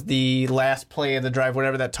think it was the last play of the drive,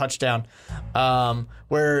 whatever, that touchdown,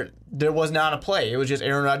 where there was not a play. It was just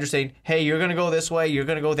Aaron Rodgers saying, hey, you're going to go this way, you're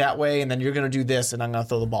going to go that way, and then you're going to do this, and I'm going to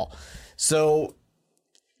throw the ball. So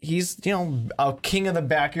he's, a king of the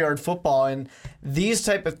backyard football. And these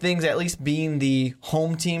type of things, at least being the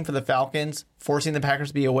home team for the Falcons, forcing the Packers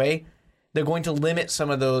to be away, they're going to limit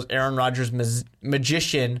some of those Aaron Rodgers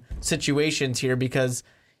magician situations here because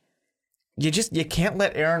you can't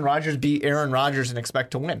let Aaron Rodgers be Aaron Rodgers and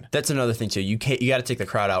expect to win. That's another thing too. You got to take the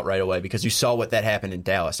crowd out right away because you saw what that happened in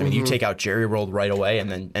Dallas. I mean, you take out Jerry World right away, and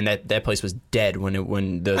that place was dead when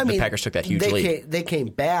the Packers took that huge lead. They came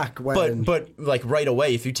back when, but like right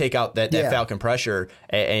away, if you take out that Falcon pressure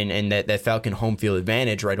and that Falcon home field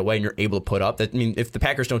advantage right away, and you're able to put up that. I mean, if the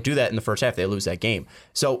Packers don't do that in the first half, they lose that game.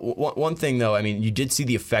 So one thing though, I mean, you did see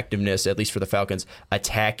the effectiveness, at least for the Falcons, the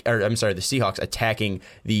Seahawks attacking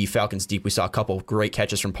the Falcons deep. We saw a couple of great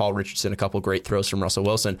catches from Paul Richardson, a couple of great throws from Russell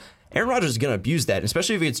Wilson. Aaron Rodgers is going to abuse that,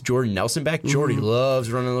 especially if it's Jordy Nelson back. Jordy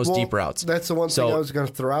loves running those deep routes. That's the one thing I was going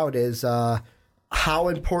to throw out is how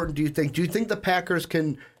important do you think the Packers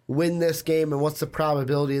can win this game, and what's the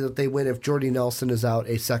probability that they win if Jordy Nelson is out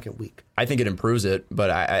a second week? I think it improves it,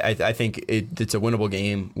 but I think it's a winnable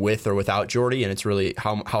game with or without Jordy, and it's really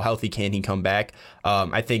how healthy can he come back.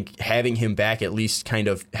 I think having him back at least kind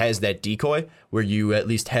of has that decoy where you at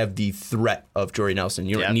least have the threat of Jordy Nelson.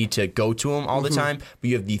 You don't need to go to him all the time, but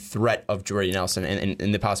you have the threat of Jordy Nelson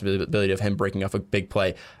and the possibility of him breaking off a big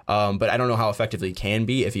play. But I don't know how effectively he can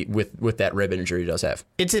be if with that rib injury he does have.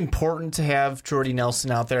 It's important to have Jordy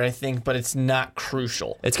Nelson out there, I think, but it's not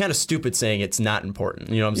crucial. It's kind of stupid saying it's not important.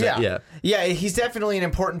 You know what I'm saying? Yeah, he's definitely an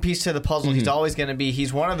important piece to the puzzle. He's always going to be.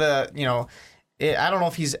 He's one of the, I don't know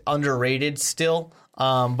if he's underrated still,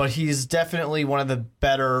 but he's definitely one of the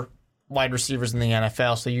better wide receivers in the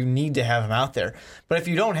NFL, so you need to have him out there. But if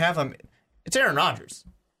you don't have him, it's Aaron Rodgers.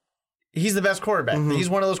 He's the best quarterback. He's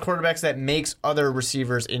one of those quarterbacks that makes other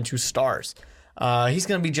receivers into stars. He's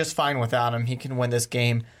going to be just fine without him. He can win this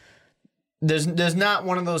game. There's not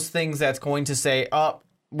one of those things that's going to say,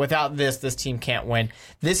 without this team can't win.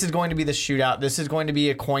 This is going to be the shootout. This is going to be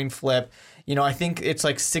a coin flip. I think it's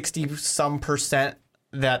like 60%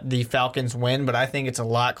 that the Falcons win, but I think it's a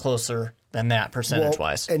lot closer than that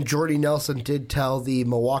percentage-wise. And Jordy Nelson did tell the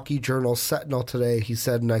Milwaukee Journal-Sentinel today, he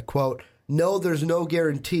said, and I quote, "No, there's no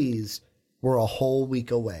guarantees. We're a whole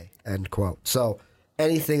week away," end quote. So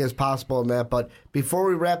anything is possible in that. But before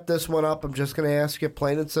we wrap this one up, I'm just going to ask you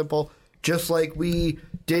plain and simple, just like we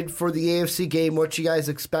did for the AFC game, what you guys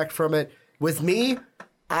expect from it. With me,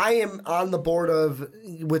 I am on the board of,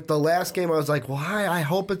 with the last game, I was like, well, I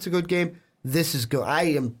hope it's a good game. This is good. I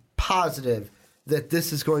am positive that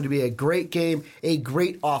this is going to be a great game, a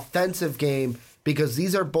great offensive game, because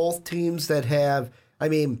these are both teams that have,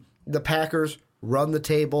 the Packers run the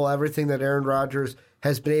table, everything that Aaron Rodgers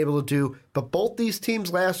has been able to do. But both these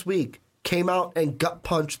teams last week came out and gut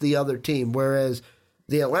punched the other team, whereas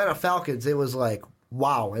the Atlanta Falcons, it was like,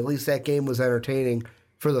 wow, at least that game was entertaining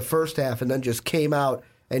for the first half, and then just came out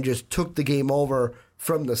and just took the game over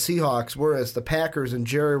from the Seahawks, whereas the Packers and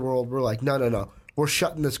Jerry World were like, no, we're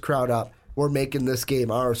shutting this crowd up. We're making this game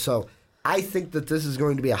ours. So I think that this is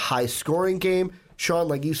going to be a high-scoring game. Sean,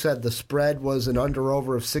 like you said, the spread was an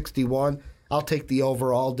under-over of 61. I'll take the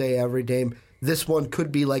over all day, every game. This one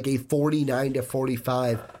could be like a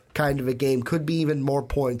 49-45 kind of a game. Could be even more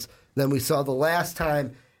points than we saw the last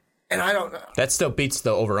time. And I don't know. That still beats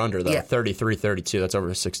the over-under, though. Yeah. 33-32. That's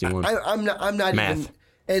over 61. I'm not Math. Even.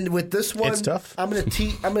 And with this one, it's tough. I'm gonna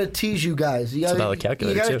tease you guys. You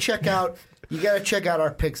gotta check out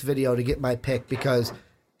our picks video to get my pick, because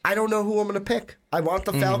I don't know who I'm gonna pick. I want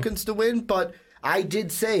the Falcons to win, but I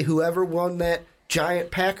did say whoever won that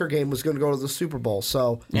giant Packer game was going to go to the Super Bowl.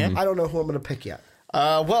 So I don't know who I'm going to pick yet.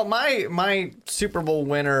 Well, my Super Bowl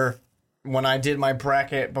winner, when I did my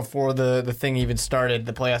bracket before the thing even started,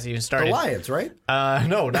 the playoffs even started. The Lions, right?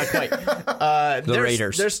 No, not quite. The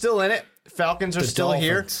Raiders. They're still in it. Falcons are still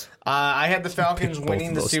Dolphins. here. I had the Falcons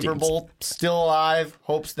winning the Super Bowl, still alive,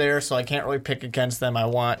 hopes there, so I can't really pick against them. I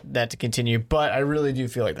want that to continue, but I really do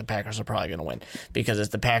feel like the Packers are probably going to win, because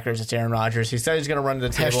it's the Packers, it's Aaron Rodgers. He said he's going to run to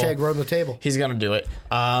the table. Hashtag run the table. He's going to do it.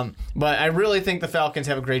 But I really think the Falcons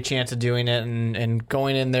have a great chance of doing it and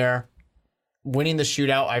going in there, winning the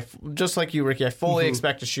shootout. Just like you, Ricky, I fully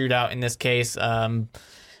expect a shootout in this case.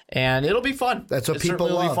 And it'll be fun. That's what people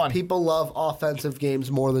love. People love offensive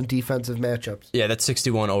games more than defensive matchups. Yeah, that's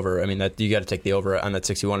 61 over. I mean, that you got to take the over on that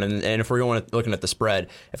 61. And if we're looking at the spread,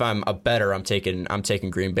 if I'm a bettor, I'm taking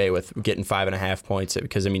Green Bay with getting 5.5 points,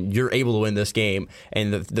 because you're able to win this game.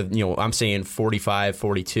 And I'm saying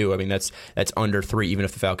 45-42. I mean, that's under 3, even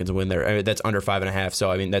if the Falcons win there. That's under 5.5.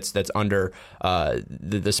 So that's under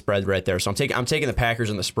the spread right there. So I'm taking the Packers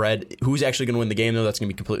on the spread. Who's actually going to win the game, though? That's going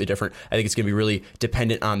to be completely different. I think it's going to be really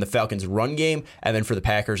dependent on the Falcons' run game, and then for the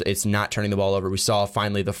Packers, it's not turning the ball over. We saw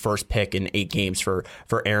finally the first pick in 8 games for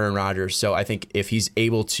Aaron Rodgers. So I think if he's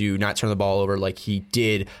able to not turn the ball over like he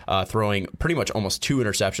did, throwing pretty much almost 2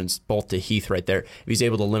 interceptions, both to Heath right there, if he's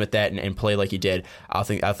able to limit that and play like he did, I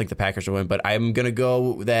think the Packers will win. But I'm going to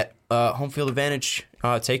go that home field advantage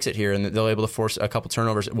takes it here, and they'll be able to force a couple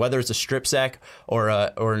turnovers, whether it's a strip sack or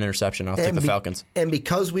an interception. I'll take the Falcons. And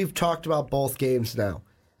because we've talked about both games now,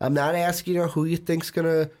 I'm not asking you who you think's going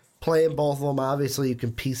to play in both of them. Obviously, you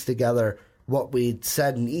can piece together what we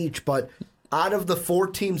said in each. But out of the 4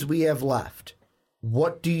 teams we have left,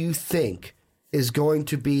 what do you think is going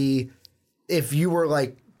to be, if you were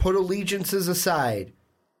like, put allegiances aside,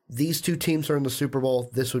 these 2 teams are in the Super Bowl,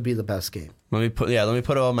 this would be the best game? Let me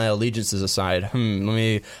put all my allegiances aside. Let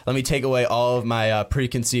me take away all of my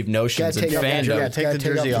preconceived notions and fandom. Take the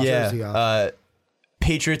jersey off.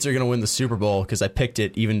 Patriots are going to win the Super Bowl, because I picked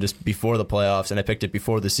it even just before the playoffs, and I picked it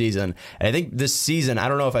before the season. And I think this season, I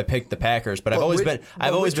don't know if I picked the Packers, but I've always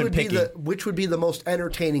been picky. Which would be the most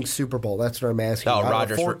entertaining Super Bowl? That's what I'm asking. Oh,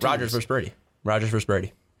 Rodgers versus Brady. Rodgers versus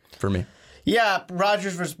Brady for me. Yeah,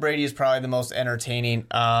 Rodgers versus Brady is probably the most entertaining,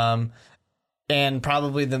 and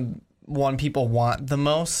probably the one people want the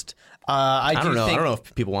most. I don't know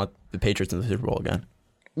if people want the Patriots in the Super Bowl again.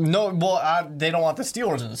 No, well, they don't want the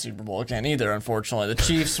Steelers in the Super Bowl again either, unfortunately. The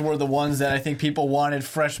Chiefs were the ones that I think people wanted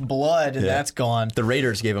fresh blood, and that's gone. The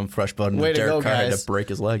Raiders gave him fresh blood, and Derek Carr had to break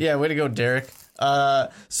his leg. Yeah, way to go, Derek. I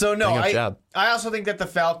also think that the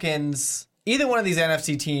Falcons, either one of these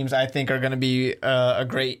NFC teams, I think are going to be a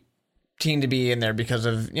great team to be in there because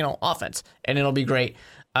of offense, and it'll be great.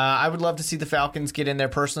 I would love to see the Falcons get in there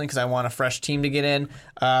personally, because I want a fresh team to get in.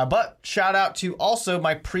 But shout out to also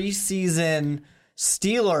my preseason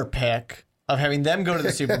Steeler pick of having them go to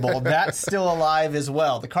the Super Bowl, that's still alive as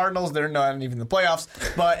well. The Cardinals, they're not even in the playoffs,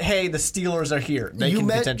 but hey, the Steelers are here. They can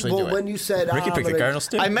potentially do it. When you said, Ricky picked the Cardinals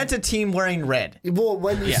too. I meant a team wearing red. Well,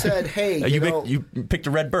 when you said, hey, you picked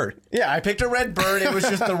a red bird. Yeah, I picked a red bird. It was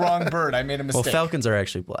just the wrong bird. I made a mistake. Well, Falcons are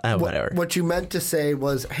actually black. Whatever. What you meant to say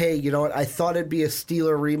was, hey, you know what? I thought it'd be a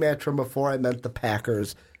Steeler rematch from before. I meant the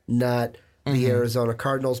Packers, not the Arizona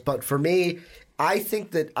Cardinals. But for me, I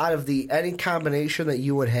think that out of any combination that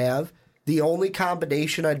you would have, the only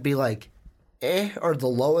combination I'd be like, or the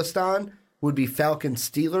lowest on would be Falcons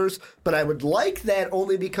Steelers. But I would like that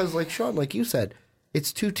only because, like Sean, like you said,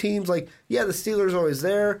 it's two teams. Like, yeah, the Steelers are always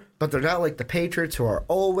there, but they're not like the Patriots who are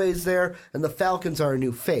always there, and the Falcons are a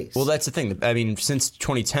new face. Well, that's the thing. I mean, since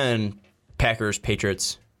 2010, Packers,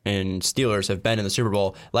 Patriots, and Steelers have been in the Super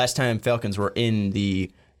Bowl. Last time Falcons were in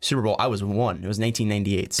the Super Bowl, I was 1. It was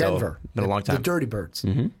 1998. So Denver. It's been a long time. The Dirty Birds.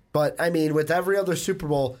 Mm-hmm. But, I mean, with every other Super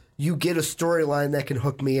Bowl, you get a storyline that can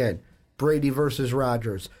hook me in. Brady versus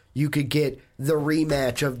Rodgers. You could get the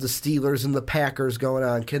rematch of the Steelers and the Packers going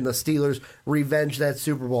on. Can the Steelers revenge that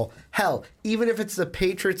Super Bowl? Hell, even if it's the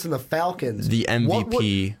Patriots and the Falcons. The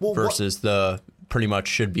MVP versus the pretty much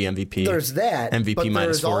should be MVP. There's that. MVP but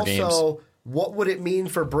minus 4 games. Also, what would it mean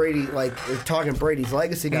for Brady? Like, we're talking Brady's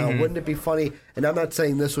legacy now. Wouldn't it be funny? And I'm not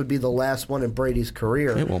saying this would be the last one in Brady's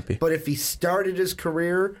career. It won't be. But if he started his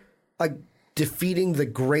career defeating the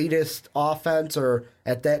greatest offense, or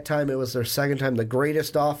at that time it was their second time, the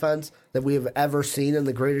greatest offense that we have ever seen in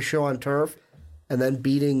the greatest show on turf, and then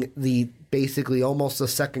beating the basically almost the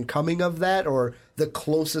second coming of that, or the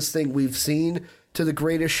closest thing we've seen to the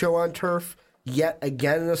greatest show on turf yet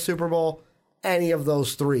again in a Super Bowl, any of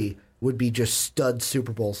those three would be just stud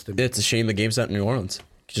Super Bowls to me. It's a shame the game's not in New Orleans.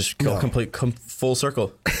 Just go full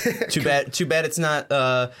circle. Too bad it's not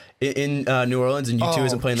in New Orleans and U2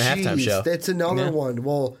 isn't playing the halftime show. That's another one.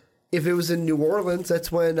 Well, if it was in New Orleans, that's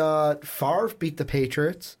when Favre beat the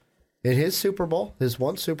Patriots in his Super Bowl, his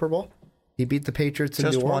one Super Bowl. He beat the Patriots in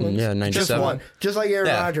New Orleans. Yeah, 97. Just one. Just like Aaron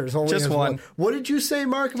Rodgers. Only just one. What did you say,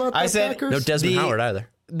 Mark, about the Packers? No Desmond Howard either.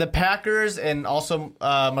 The Packers and also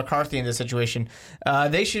McCarthy in this situation,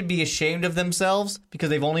 they should be ashamed of themselves because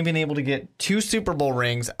they've only been able to get 2 Super Bowl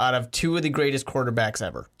rings out of 2 of the greatest quarterbacks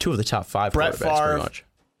ever. 2 of the top 5 Brett quarterbacks, Favre, pretty much.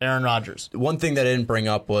 Aaron Rodgers. One thing that I didn't bring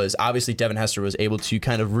up was obviously Devin Hester was able to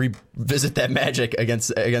kind of revisit that magic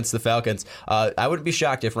against the Falcons. I wouldn't be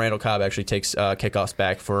shocked if Randall Cobb actually takes kickoffs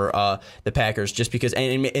back for the Packers, just because,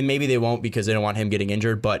 and maybe they won't because they don't want him getting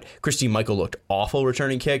injured, but Christine Michael looked awful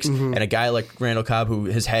returning kicks, and a guy like Randall Cobb who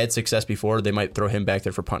has had success before, they might throw him back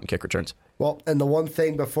there for punt and kick returns. Well, and the one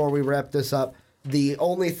thing before we wrap this up, the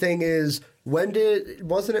only thing is, wasn't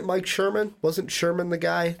it Mike Sherman? Wasn't Sherman the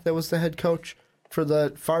guy that was the head coach for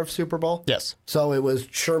the Favre Super Bowl? Yes. So it was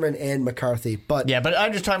Sherman and McCarthy. But yeah, but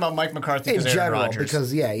I'm just talking about Mike McCarthy in general, Aaron Rodgers.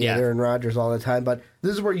 because Aaron Rodgers all the time. But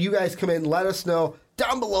this is where you guys come in. Let us know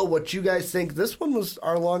down below what you guys think. This one was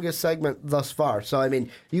our longest segment thus far. So, I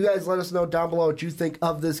mean, you guys let us know down below what you think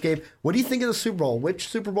of this game. What do you think of the Super Bowl? Which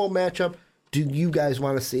Super Bowl matchup do you guys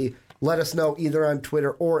want to see? Let us know either on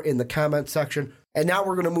Twitter or in the comment section. And now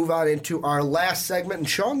we're going to move on into our last segment. And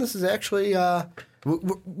Sean, this is actually...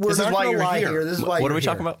 This is why you're here. This is why what are we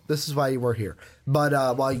talking about? This is why you were here. But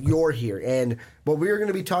while you're here. And what we're going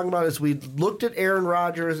to be talking about is we looked at Aaron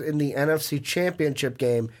Rodgers in the NFC Championship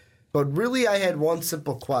game. But really, I had one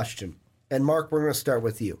simple question. And Mark, we're going to start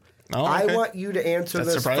with you. Oh, okay. I want you to answer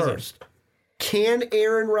this first. Can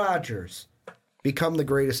Aaron Rodgers become the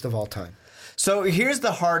greatest of all time? So here's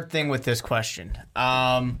the hard thing with this question.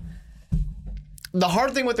 The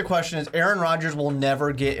hard thing with the question is Aaron Rodgers will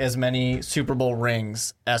never get as many Super Bowl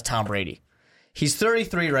rings as Tom Brady. He's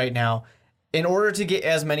 33 right now. In order to get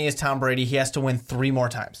as many as Tom Brady, he has to win 3 more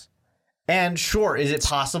times. And sure, is it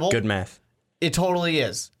possible? Good math. It totally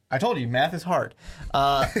is. I told you, math is hard.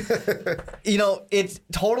 It's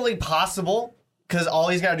totally possible because all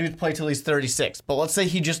he's got to do is play till he's 36. But let's say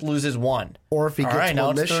he just loses 1. Or if he gets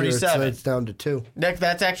one this year, it's down to 2.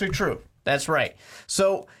 That's actually true. That's right.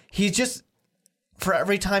 So he's just... For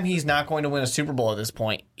every time he's not going to win a Super Bowl at this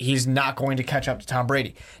point, he's not going to catch up to Tom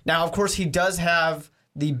Brady. Now, of course, he does have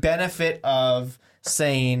the benefit of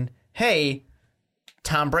saying, hey,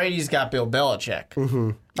 Tom Brady's got Bill Belichick.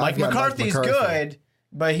 Mm-hmm. Mike McCarthy's good,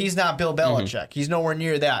 but he's not Bill Belichick. Mm-hmm. He's nowhere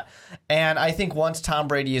near that. And I think once Tom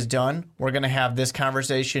Brady is done, we're going to have this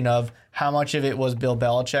conversation of how much of it was Bill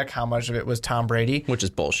Belichick, how much of it was Tom Brady. Which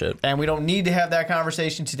is bullshit. And we don't need to have that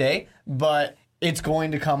conversation today, but... it's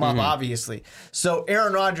going to come up, obviously. So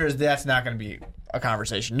Aaron Rodgers, that's not going to be a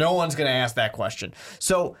conversation. No one's going to ask that question.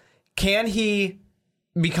 So can he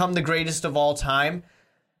become the greatest of all time?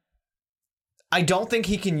 I don't think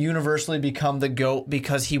he can universally become the GOAT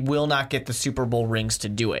because he will not get the Super Bowl rings to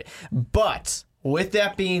do it. But with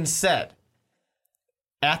that being said,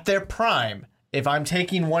 at their prime, if I'm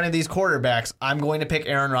taking one of these quarterbacks, I'm going to pick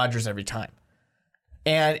Aaron Rodgers every time.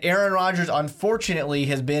 And Aaron Rodgers, unfortunately,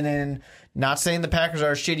 has been in, not saying the Packers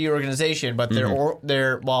are a shitty organization, but not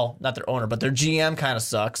their owner, but their GM kind of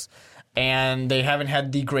sucks. And they haven't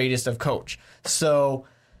had the greatest of coach. So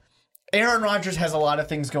Aaron Rodgers has a lot of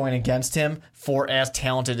things going against him for as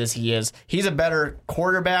talented as he is. He's a better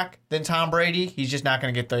quarterback than Tom Brady. He's just not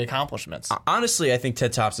going to get the accomplishments. Honestly, I think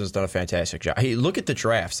Ted Thompson has done a fantastic job. Hey, look at the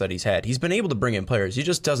drafts that he's had. He's been able to bring in players. He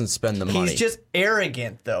just doesn't spend the money. He's just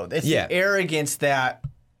arrogant, though. It's the arrogance that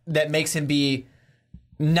makes him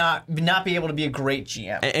not be able to be a great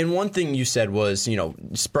GM. And one thing you said was,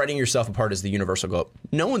 spreading yourself apart is the universal goal.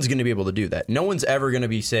 No one's going to be able to do that. No one's ever going to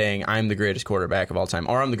be saying, I'm the greatest quarterback of all time,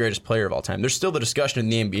 or I'm the greatest player of all time. There's still the discussion in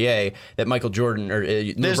the NBA that Michael Jordan or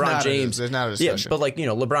LeBron James. There's not a discussion. Yeah, but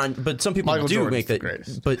LeBron, but some people Michael do Jordan's make that.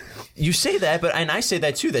 Greatest. But you say that, and I say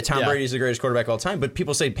that too, that Tom Brady is the greatest quarterback of all time, but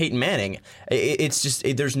people say Peyton Manning. It's just,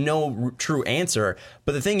 there's no true answer.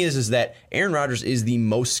 But the thing is that Aaron Rodgers is the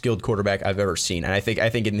most skilled quarterback I've ever seen. And I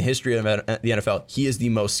think in the history of the NFL, he is the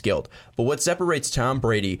most skilled. But what separates Tom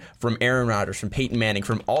Brady from Aaron Rodgers, from Peyton Manning,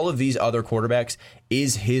 from all of these other quarterbacks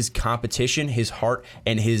is his competition, his heart,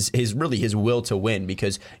 and his will to win.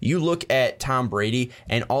 Because you look at Tom Brady,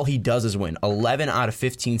 and all he does is win. 11 out of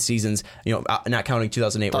 15 seasons, not counting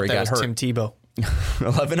 2008 where he got hurt. Tim Tebow.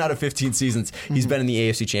 11 out of 15 seasons. He's been in the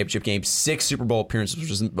AFC Championship game, 6 Super Bowl appearances, which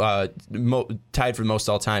is tied for most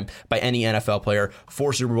all time by any NFL player.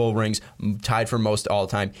 4 Super Bowl rings, tied for most all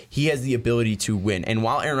time. He has the ability to win. And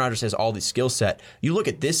while Aaron Rodgers has all the skill set, you look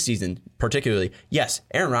at this season particularly, yes,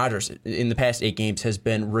 Aaron Rodgers in the past 8 games has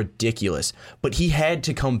been ridiculous, but he had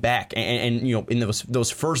to come back. And in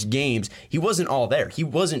those first games, he wasn't all there. He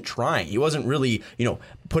wasn't trying. He wasn't really,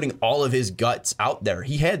 putting all of his guts out there.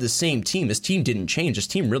 He had the same team. His team didn't change. His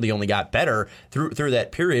team really only got better through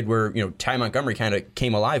that period where Ty Montgomery kind of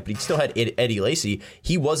came alive, but he still had Eddie Lacy.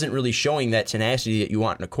 He wasn't really showing that tenacity that you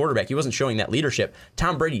want in a quarterback. He wasn't showing that leadership.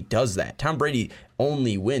 Tom Brady does that. Tom Brady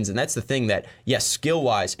only wins, and that's the thing that, yes,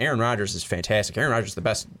 skill-wise, Aaron Rodgers is fantastic. Aaron Rodgers is the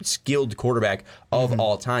best skilled quarterback of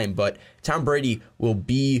all time, but Tom Brady will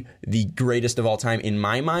be the greatest of all time in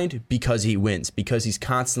my mind because he wins, because he's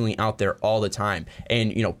constantly out there all the time.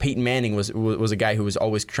 And Peyton Manning was a guy who was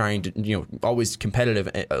always trying to, always competitive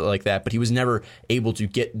like that, but he was never able to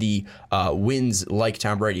get the wins like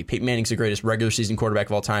Tom Brady. Peyton Manning's the greatest regular season quarterback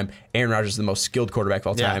of all time. Aaron Rodgers is the most skilled quarterback of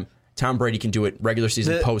all time. Tom Brady can do it regular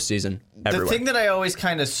season, postseason, everywhere. The thing that I always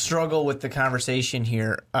kind of struggle with the conversation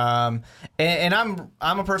here, and I'm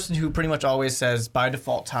a person who pretty much always says by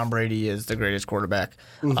default Tom Brady is the greatest quarterback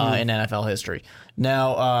in NFL history.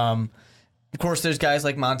 Now, of course, there's guys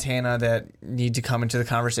like Montana that need to come into the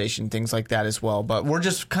conversation, things like that as well. But we're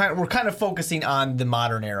kind of focusing on the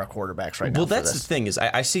modern era quarterbacks right now. Well, that's the thing is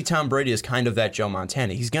I see Tom Brady as kind of that Joe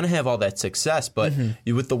Montana. He's going to have all that success, but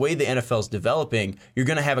with the way the NFL is developing, you're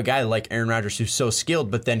going to have a guy like Aaron Rodgers who's so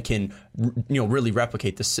skilled, but then can really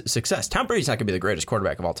replicate the success. Tom Brady's not going to be the greatest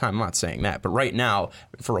quarterback of all time. I'm not saying that, but right now,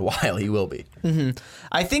 for a while, he will be.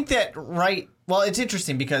 I think that well, it's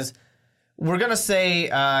interesting because we're going to say,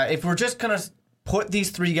 if we're just going to put these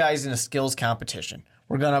 3 guys in a skills competition,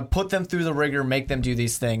 we're going to put them through the rigor, make them do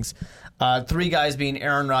these things. 3 guys being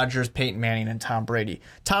Aaron Rodgers, Peyton Manning, and Tom Brady.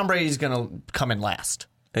 Tom Brady's going to come in last.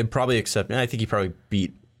 I think he probably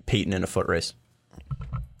beat Peyton in a foot race.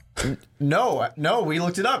 No, we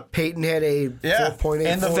looked it up. Peyton had a 4.8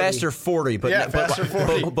 and the faster 40, faster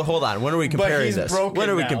 40. But hold on, when are we comparing this? When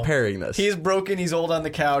are we comparing this? He's broken. He's old on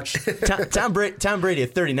the couch. Tom Brady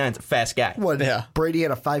at 39 is a fast guy. What? Yeah. Brady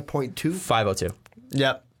had a 5.2, 5.02.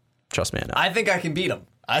 Yep. Trust me, I know. I think I can beat him.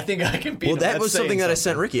 Well, that was something that I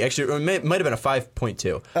sent Ricky. Actually, it might have been a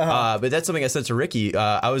 5.2. But that's something I sent to Ricky.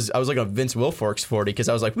 I was looking at Vince Wilfork's 40 because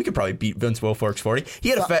I was like, we could probably beat Vince Wilfork's 40. He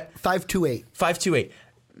had a 5.28. 5.28.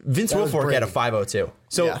 Vince Wilfork had a 5.02.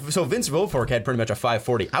 So Vince Wilfork had pretty much a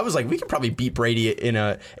 5.40. I was like, we could probably beat Brady in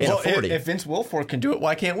a 40. If Vince Wilfork can do it,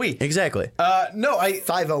 why can't we? Exactly.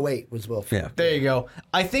 5.08 was Wilfork. Yeah. There you go.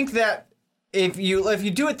 I think that if you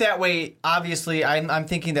do it that way, obviously, I'm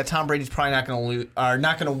thinking that Tom Brady's probably not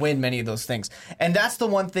going to win many of those things. And that's the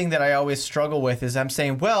one thing that I always struggle with is I'm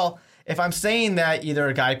saying, well, if I'm saying that either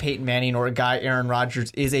a guy Peyton Manning or a guy Aaron Rodgers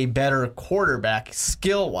is a better quarterback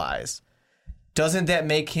skill-wise, doesn't that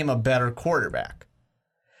make him a better quarterback?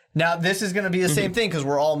 Now, this is going to be the same thing because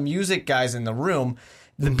we're all music guys in the room.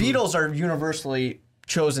 The Beatles are universally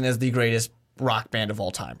chosen as the greatest rock band of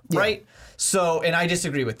all time, right? So, and I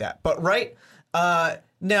disagree with that. But,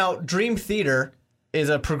 Now, Dream Theater is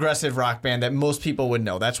a progressive rock band that most people would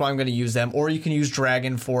know. That's why I'm going to use them. Or you can use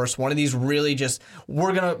Dragon Force. One of these really just,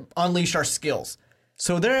 we're going to unleash our skills.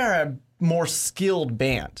 So they're a more skilled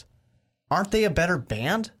band. Aren't they a better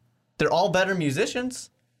band? They're all better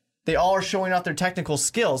musicians. They all are showing off their technical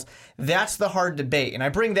skills. That's the hard debate. And I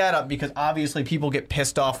bring that up because obviously people get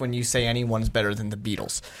pissed off when you say anyone's better than the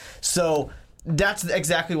Beatles. So that's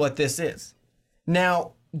exactly what this is.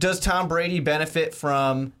 Now, does Tom Brady benefit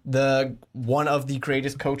from one of the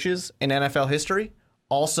greatest coaches in NFL history?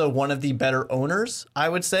 Also one of the better owners, I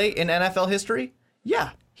would say, in NFL history?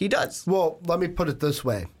 Yeah, he does. Well, let me put it this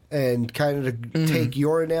way, and kind of to take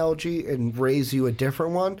your analogy and raise you a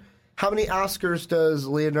different one. How many Oscars does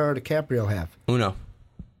Leonardo DiCaprio have? Uno.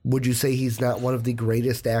 Would you say he's not one of the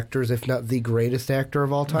greatest actors, if not the greatest actor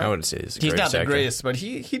of all time? I wouldn't say he's not the actor. greatest, but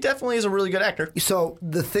he definitely is a really good actor. So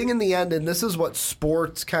the thing in the end, and this is what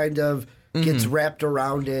sports kind of gets wrapped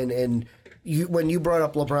around in, and when you brought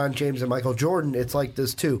up LeBron James and Michael Jordan, it's like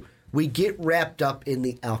this too. We get wrapped up in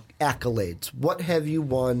the accolades. What have you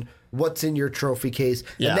won? What's in your trophy case?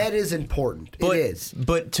 Yeah. And that is important. It is.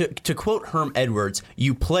 But to quote Herm Edwards,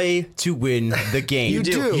 you play to win the game. You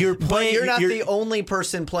do. You're not the only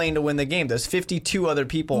person playing to win the game. There's 52 other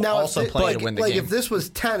people also playing to win the game. If this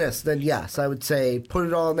was tennis, then yes, I would say put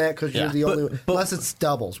it all on that because you're the only one. Unless it's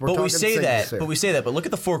doubles. But we say that. But look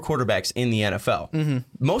at the 4 quarterbacks in the NFL.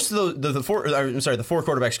 Most of the four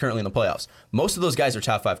quarterbacks currently in the playoffs. Most of those guys are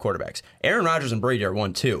top 5 quarterbacks. Aaron Rodgers and Brady are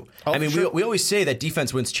 1-2. Oh, we always say that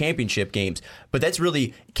defense wins championship games, but that's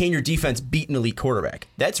really, can your defense beat an elite quarterback?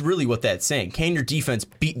 That's really what that's saying. Can your defense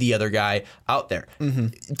beat the other guy out there?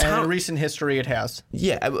 And in recent history, it has.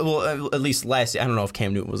 Yeah, well, at least last. I don't know if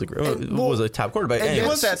Cam Newton was a top quarterback. It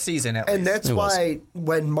was that season, at least. And that's why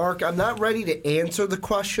when Mark, I'm not ready to answer the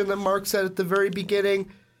question that Mark said at the very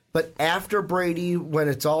beginning, but after Brady, when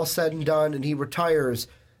it's all said and done and he retires,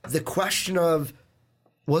 the question of,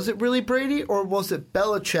 was it really Brady or was it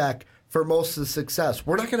Belichick for most of the success?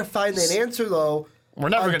 We're not going to find that answer, though. We're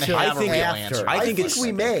never going to have a real answer. I think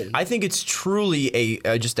we may. I think it's truly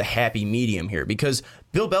just a happy medium here because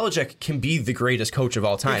Bill Belichick can be the greatest coach of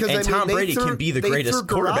all time, and Tom Brady can be the greatest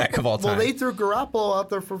quarterback of all time. Well, they threw Garoppolo out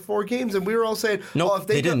there for 4 games, and we were all saying, "No,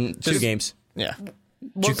 they didn't. 2 games. Yeah,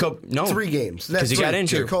 3 games. Because he got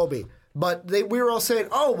injured. Jacoby. But we were all saying,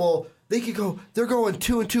 oh, well, they could go, they're going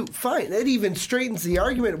 2-2. Fine. That even straightens the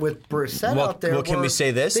argument with Brissett out there. Well, can we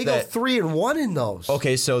say this? They go 3-1 in those.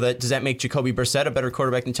 Okay, so does that make Jacoby Brissett a better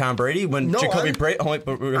quarterback than Tom Brady?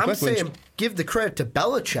 I'm saying give the credit to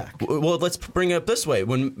Belichick. Well, let's bring it up this way.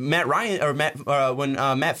 When Matt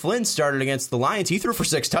Flynn started against the Lions, he threw for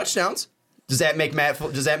 6 touchdowns. Does that make it a Packer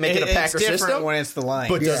system? It's different when it's the Lions.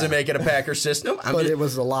 But does it make it a Packer system? It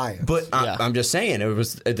was the Lions. But I'm just saying, it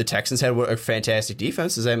was the Texans had a fantastic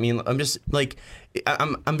defense. Does that mean I'm just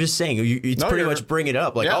saying it's pretty much bring it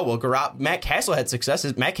up Matt Castle had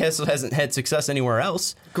success. Matt Castle hasn't had success anywhere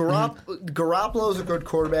else. Garoppolo's a good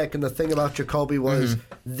quarterback, and the thing about Jacoby was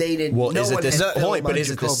they didn't. Well, is it this point? But is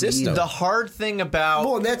it the system? The hard thing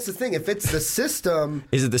about and that's the thing. If it's the system,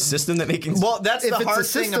 is it the system that makes? Well, that's the hard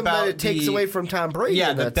thing about it takes away from Tom Brady.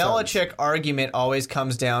 Yeah, the Belichick argument always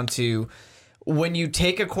comes down to when you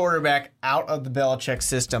take a quarterback out of the Belichick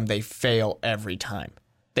system, they fail every time.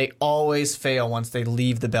 They always fail once they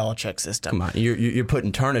leave the Belichick system. Come on, you're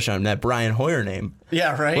putting tarnish on that Brian Hoyer name.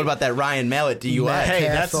 Yeah, right. What about that Ryan Mallett DUI?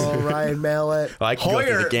 That's Ryan Mallett. Well,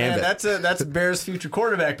 Hoyer, man, that's Bears' future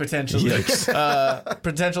quarterback potentially.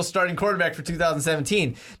 Potential starting quarterback for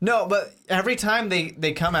 2017. No, but every time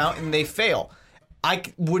they come out and they fail. I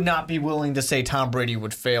would not be willing to say Tom Brady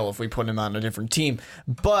would fail if we put him on a different team,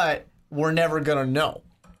 but we're never going to know.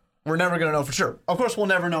 We're never going to know for sure. Of course, we'll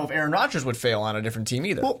never know if Aaron Rodgers would fail on a different team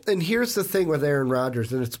either. Well, and here's the thing with Aaron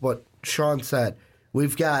Rodgers, and it's what Sean said.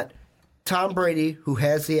 We've got Tom Brady, who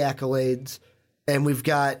has the accolades, and we've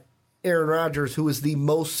got Aaron Rodgers, who is the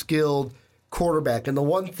most skilled quarterback. And the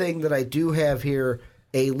one thing that I do have here,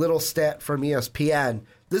 a little stat from ESPN,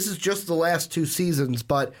 this is just the last 2 seasons,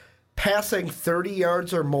 but passing 30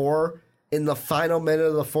 yards or more in the final minute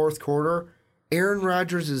of the fourth quarter, Aaron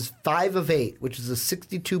Rodgers is 5 of 8, which is a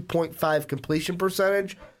 62.5 completion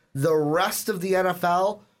percentage. The rest of the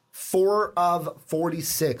NFL, 4 of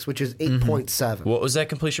 46, which is 8.7. What was that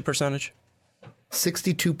completion percentage?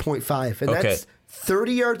 62.5. And that's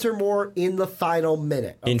 30 yards or more in the final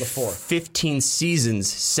minute of the fourth. In 15 seasons,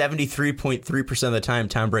 73.3% of the time,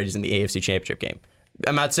 Tom Brady's in the AFC Championship game.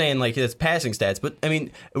 I'm not saying like it's passing stats, but I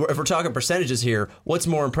mean, if we're talking percentages here, what's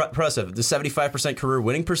more impressive? The 75% career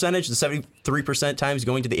winning percentage, the 73% times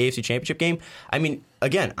going to the AFC Championship game? I mean,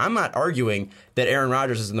 again, I'm not arguing that Aaron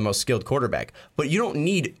Rodgers is the most skilled quarterback, but you don't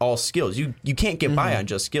need all skills. You can't get by on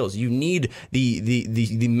just skills. You need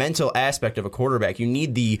the mental aspect of a quarterback. You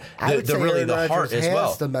need the heart as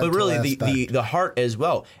well. But really the heart as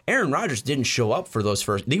well. Aaron Rodgers didn't show up for those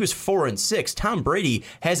first. He was 4-6. Tom Brady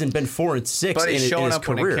hasn't been 4-6 but he's in showing his up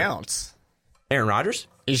career. When it counts. Aaron Rodgers?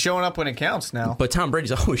 He's showing up when it counts now. But Tom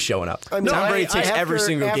Brady's always showing up. Tom Brady takes every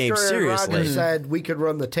single game seriously. Rodgers said we could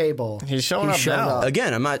run the table. He's showing up now.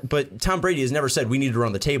 Again, I'm not. But Tom Brady has never said we need to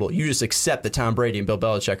run the table. You just accept that Tom Brady and Bill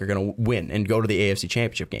Belichick are going to win and go to the AFC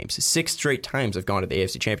Championship games. 6 straight times have gone to the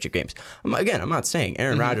AFC Championship games. I'm not saying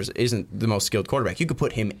Aaron Rodgers isn't the most skilled quarterback. You could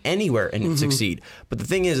put him anywhere and succeed. But the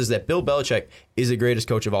thing is that Bill Belichick is the greatest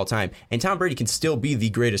coach of all time, and Tom Brady can still be the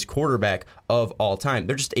greatest quarterback of all time.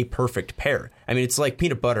 They're just a perfect pair. I mean, it's like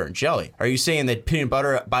peanut butter and jelly. Are you saying that peanut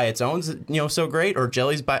butter by its own is so great, or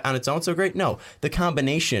jelly's on its own so great? No, the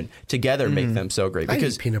combination together make them so great.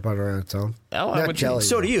 Because I eat peanut butter on its own. Oh, not jelly.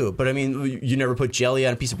 So do you, but I mean, you never put jelly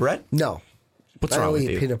on a piece of bread? No. What's wrong with you?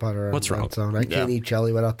 I don't eat peanut butter on its own. I can't eat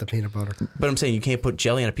jelly without the peanut butter. But I'm saying you can't put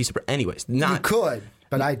jelly on a piece of bread. Anyways, you could.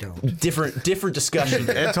 But I don't. Different discussion.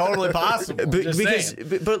 It's totally possible.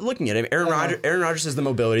 But looking at him, Aaron Rodgers has the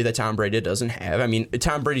mobility that Tom Brady doesn't have. I mean,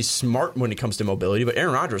 Tom Brady's smart when it comes to mobility, but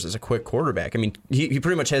Aaron Rodgers is a quick quarterback. I mean, he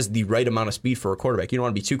pretty much has the right amount of speed for a quarterback. You don't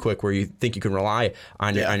want to be too quick where you think you can rely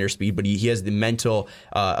on your speed, but he has the mental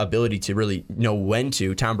ability to really know when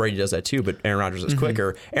to. Tom Brady does that too, but Aaron Rodgers is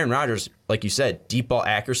quicker. Aaron Rodgers, like you said, deep ball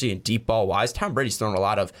accuracy and deep ball wise. Tom Brady's thrown a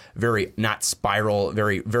lot of very not spiral,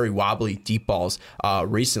 very very wobbly deep balls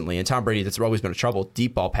recently, and Tom Brady, that's always been a trouble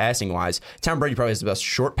deep ball passing wise. Tom Brady probably has the best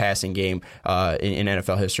short passing game in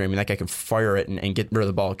NFL history. I mean, that guy can fire it and get rid of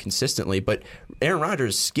the ball consistently. But Aaron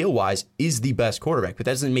Rodgers, skill wise, is the best quarterback, but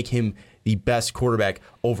that doesn't make him the best quarterback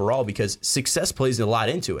overall, because success plays a lot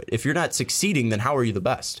into it. If you're not succeeding, then how are you the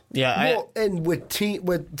best? Yeah, and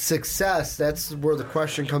with success, that's where the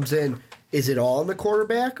question comes in. Is it all on the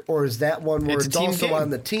quarterback, or is that one where it's also game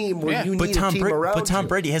on the team where you need a team around you? But Tom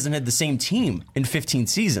Brady hasn't had the same team in 15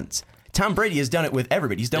 seasons. Tom Brady has done it with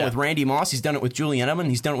everybody. He's done it with Randy Moss. He's done it with Julian Edelman.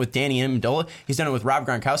 He's done it with Danny Amendola. He's done it with Rob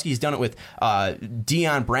Gronkowski. He's done it with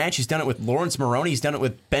Deion Branch. He's done it with Lawrence Maroney. He's done it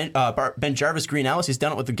with Ben Jarvis Green Ellis. He's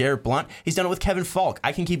done it with Garrett Blount. He's done it with Kevin Falk.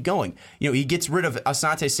 I can keep going. He gets rid of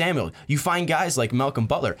Asante Samuel. You find guys like Malcolm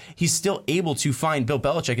Butler. He's still able to find, Bill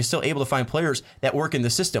Belichick is still able to find players that work in the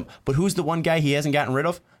system. But who's the one guy he hasn't gotten rid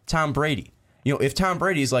of? Tom Brady. If Tom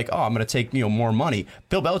Brady's like, I'm going to take more money,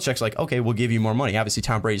 Bill Belichick's like, okay, we'll give you more money. Obviously,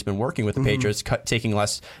 Tom Brady's been working with the Patriots, taking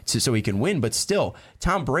less so he can win. But still,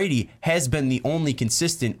 Tom Brady has been the only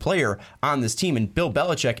consistent player on this team, and Bill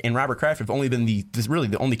Belichick and Robert Kraft have only been the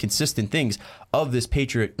only consistent things of this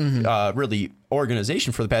Patriot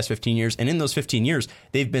organization for the past 15 years. And in those 15 years,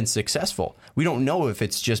 they've been successful. We don't know if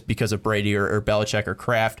it's just because of Brady or Belichick or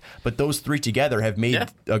Kraft, but those three together have made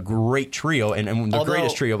a great trio and the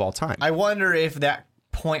greatest trio of all time. I wonder if that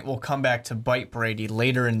point will come back to bite Brady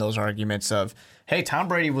later in those arguments of, hey, Tom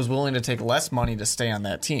Brady was willing to take less money to stay on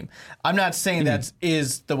that team. I'm not saying that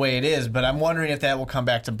is the way it is, but I'm wondering if that will come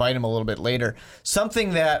back to bite him a little bit later.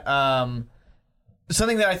 Something that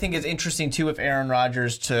I think is interesting, too, if Aaron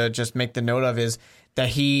Rodgers, to just make the note of, is that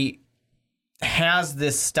he has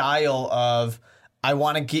this style of, I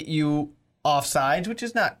want to get you offsides, which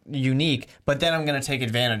is not unique, but then I'm going to take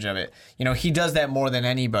advantage of it. He does that more than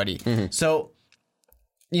anybody. So,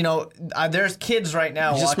 there's kids right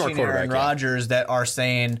now watching Aaron Rodgers that are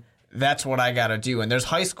saying, that's what I got to do. And there's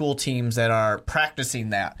high school teams that are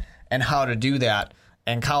practicing that and how to do that,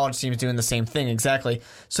 and college teams doing the same thing exactly.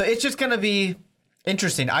 So it's just going to be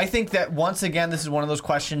interesting. I think that, once again, this is one of those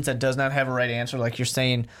questions that does not have a right answer, like you're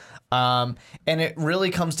saying. And it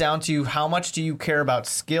really comes down to how much do you care about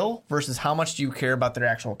skill versus how much do you care about their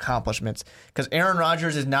actual accomplishments. Because Aaron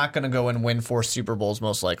Rodgers is not going to go and win 4 Super Bowls,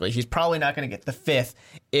 most likely. He's probably not going to get the 5th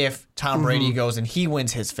if Tom Brady goes and he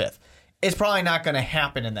wins his 5th. It's probably not going to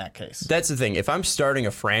happen in that case. That's the thing. If I'm starting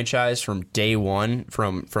a franchise from day one,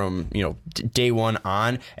 from day one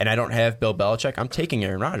on, and I don't have Bill Belichick, I'm taking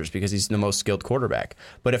Aaron Rodgers because he's the most skilled quarterback.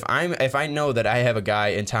 But if I know that I have a guy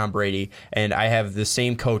in Tom Brady and I have the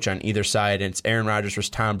same coach on either side, and it's Aaron Rodgers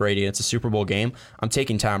versus Tom Brady, and it's a Super Bowl game, I'm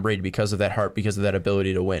taking Tom Brady because of that heart, because of that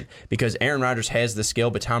ability to win. Because Aaron Rodgers has the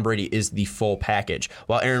skill, but Tom Brady is the full package.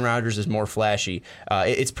 While Aaron Rodgers is more flashy,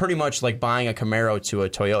 it's pretty much like buying a Camaro to a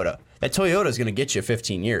Toyota. That Toyota is going to get you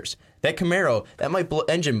 15 years. That Camaro,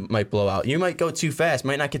 engine might blow out. You might go too fast,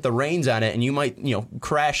 might not get the reins on it, and you might,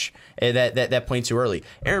 crash that plane too early.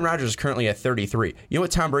 Aaron Rodgers is currently at 33. You know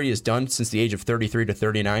what Tom Brady has done since the age of 33 to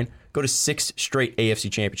 39? Go to 6 straight AFC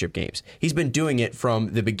Championship games. He's been doing it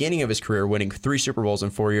from the beginning of his career, winning 3 Super Bowls in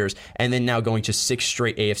 4 years, and then now going to 6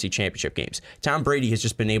 straight AFC Championship games. Tom Brady has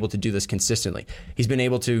just been able to do this consistently. He's been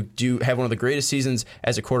able to have one of the greatest seasons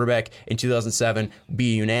as a quarterback in 2007,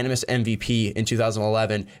 be a unanimous MVP in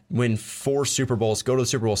 2011, win 4 Super Bowls, go to the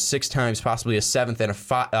Super Bowl 6 times, possibly a 7th and a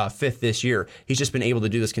 5th this year. He's just been able to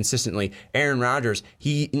do this consistently. Aaron Rodgers,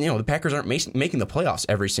 the Packers aren't making the playoffs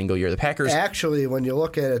every single year. The Packers actually, when you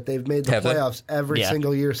look at it, they've made the playoffs every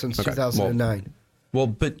single year since 2009. Well,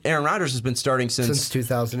 but Aaron Rodgers has been starting since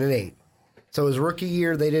 2008. So his rookie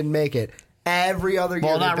year, they didn't make it. Every other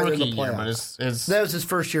year, they've been in the playoffs. That was his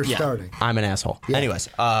first year starting. I'm an asshole. Yeah. Anyways,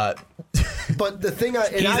 but the thing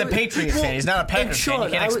he's a Patriots fan. He's not a Packers fan. You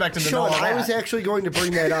can't expect him to know all that. I was actually going to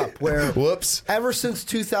bring that up. Where ever since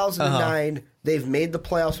 2009. They've made the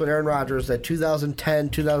playoffs with Aaron Rodgers. That 2010,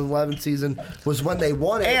 2011 season was when they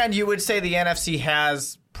won it. And you would say the NFC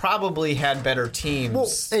has probably had better teams. Well,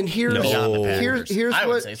 and here's what I look at.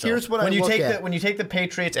 When you take the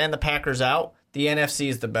Patriots and the Packers out, the NFC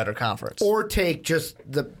is the better conference. Or take just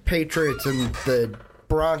the Patriots and the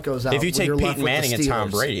Broncos out. If you take Peyton Manning and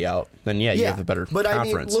Tom Brady out, then you have a better conference. But I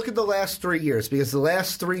mean, look at the last 3 years, because the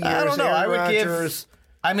last 3 years, I don't know. Aaron Rodgers.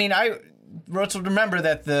 Let's remember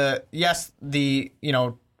that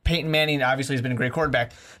Peyton Manning obviously has been a great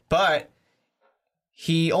quarterback, but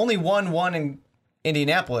he only won one in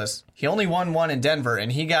Indianapolis. He only won one in Denver,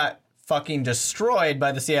 and he got fucking destroyed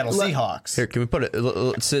by the Seattle Seahawks. Here, can we put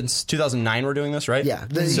it, since 2009 we're doing this, right? Yeah.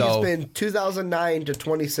 He's been 2009 to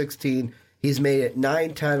 2016. He's made it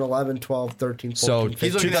 9, 10, 11, 12, 13, 14, 15,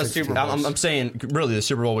 he's looking at Super Bowls. I'm saying, really, the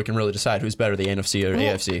Super Bowl, we can really decide who's better, the NFC or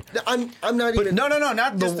AFC. I'm not even... No,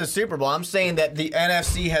 not just the Super Bowl. I'm saying that the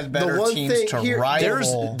NFC has better teams to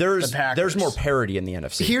rival the Packers. There's more parity in the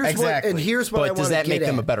NFC. Here's what I want to get at. But does that make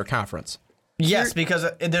them a better conference? Yes, because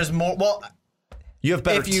there's more... Well, you have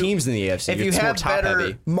better teams in the AFC. If you have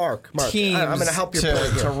better Mark, teams I'm going to help your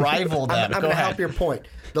point to rival them. I'm going to help your point.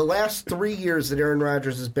 The last 3 years that Aaron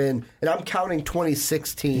Rodgers has been, and I'm counting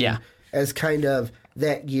 2016 as kind of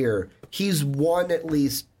that year, he's won at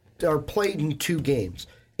least, or played in 2 games.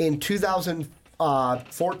 In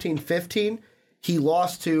 2014-15, he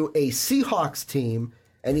lost to a Seahawks team,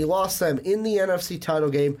 and he lost them in the NFC title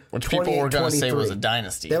game. Which people were going to say was a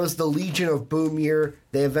dynasty. That was the Legion of Boom year.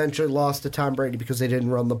 They eventually lost to Tom Brady because they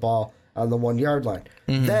didn't run the ball on the 1 yard line.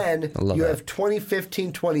 Mm-hmm. Then you have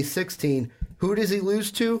 2015-2016. Who does he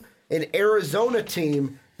lose to? An Arizona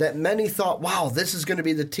team that many thought, wow, this is going to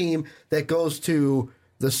be the team that goes to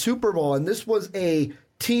the Super Bowl. And this was a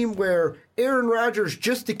team where Aaron Rodgers,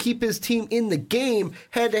 just to keep his team in the game,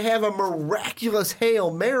 had to have a miraculous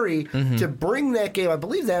Hail Mary to bring that game. I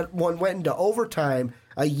believe that one went into overtime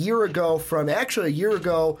a year ago from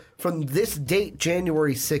this date,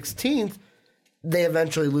 January 16th. They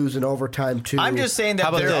eventually lose in overtime, too. I'm just saying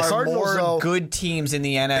that there are more good teams in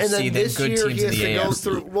the NFC than good teams in the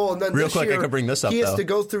AFC. Real quick, I could bring this up, He has to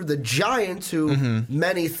go through the Giants, who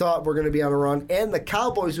many thought were going to be on a run, and the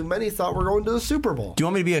Cowboys, who many thought were going to the Super Bowl. Do you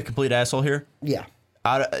want me to be a complete asshole here? Yeah.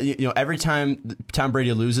 Every time Tom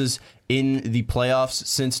Brady loses in the playoffs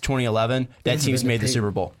since 2011, that team's made the Super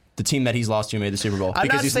Bowl. The team that he's lost to made the Super Bowl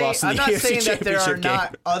because he's lost in the AFC Championship game. I'm not saying that there are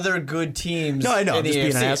not other good teams. No, I know. In the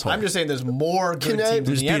AFC. I'm just saying there's more good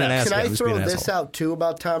teams in the NFC. Can I throw this out too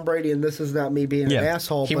about Tom Brady? And this is not me being an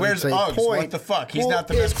asshole. He wears Uggs. What the fuck? He's not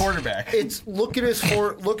the best quarterback. It's look at his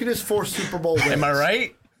 4 Super Bowl wins. Am I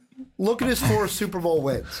right? Look at his 4 Super Bowl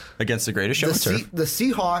wins. Against the greatest show on turf. The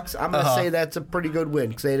Seahawks, I'm going to say that's a pretty good win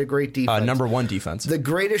because they had a great defense. Number 1 defense. The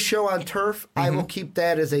greatest show on turf, I will keep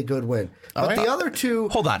that as a good win. But the other two,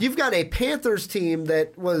 hold on. You've got a Panthers team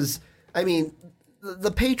that was,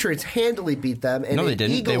 the Patriots handily beat them. And no, they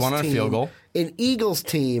didn't. They won on a field goal. An Eagles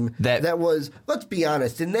team that was, let's be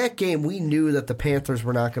honest, in that game, we knew that the Panthers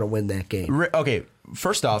were not going to win that game. Okay.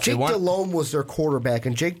 First off, Jake Delhomme was their quarterback,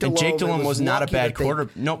 and Jake Delhomme was not a bad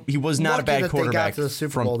quarterback. No, he was not a bad quarterback. They got to the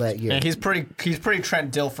Super Bowl that year. And he's pretty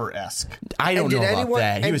Trent Dilfer-esque. I don't know about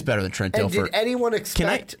that. He was better than Trent Dilfer. Did anyone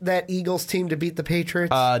expect that Eagles team to beat the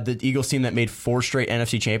Patriots? The Eagles team that made 4 straight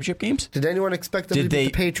NFC Championship games? Did anyone expect them to beat the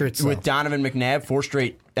Patriots? With Donovan McNabb, 4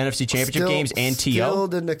 straight NFC Championship games and T.O.? Still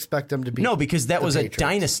didn't expect them to beat No, because that was a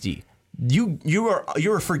dynasty. you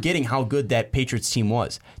are forgetting how good that Patriots team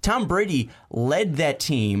was. Tom Brady led that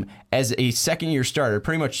team as a second-year starter,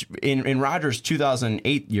 pretty much in Rodgers'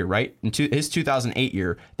 2008 year, right? In his 2008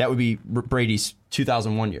 year, that would be Brady's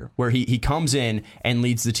 2001 year, where he comes in and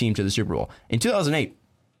leads the team to the Super Bowl. In 2008,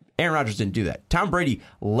 Aaron Rodgers didn't do that. Tom Brady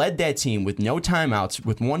led that team with no timeouts,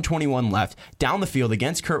 with 1:21 left, down the field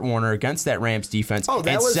against Kurt Warner, against that Rams defense,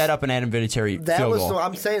 set up an Adam Vinatieri field goal. So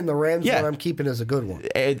I'm saying the Rams one I'm keeping as a good one.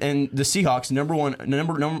 And the Seahawks, number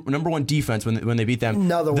one defense when they beat them.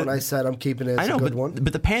 Another one I said I'm keeping as a good one.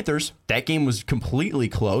 But the Panthers, that game was completely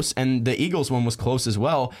close, and the Eagles one was close as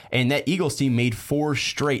well. And that Eagles team made 4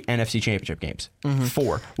 straight NFC Championship games.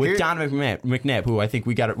 4 with Donovan McNabb, who I think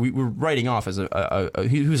we were writing off as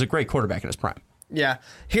he was a great quarterback in his prime. Yeah.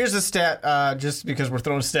 Here's a stat, just because we're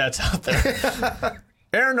throwing stats out there.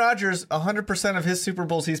 Aaron Rodgers, 100% of his Super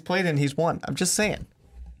Bowls he's played in, he's won. I'm just saying.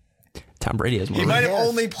 Tom Brady has more. He might have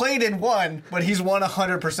only played in one, but he's won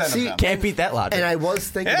 100% of them. Can't beat that logic. And I was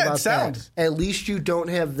thinking about that. At least you don't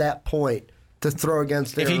have that point to throw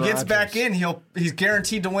against Aaron Rodgers. If he gets back in, he's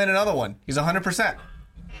guaranteed to win another one. He's 100%.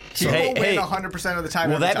 He will win 100% of the time.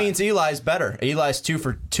 Well, that means Eli's better. Eli's 2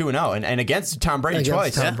 for 2-0, and against Tom Brady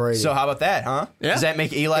twice. So how about that, huh? Yeah. Does that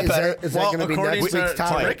make Eli better? Is that going to be next week's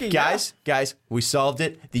topic? Guys, we solved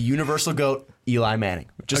it. The universal GOAT, Eli Manning.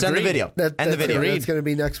 Just end the video. End the video. That's going to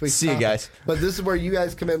be next week's topic. See you guys. But this is where you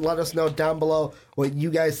guys come in. Let us know down below what you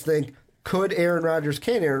guys think. Can Aaron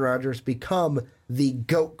Rodgers become the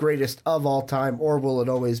GOAT greatest of all time, or will it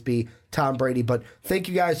always be Tom Brady? But thank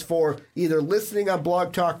you guys for either listening on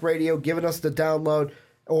Blog Talk Radio, giving us the download,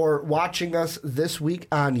 or watching us this week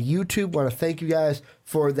on YouTube. Want to thank you guys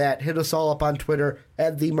for that. Hit us all up on Twitter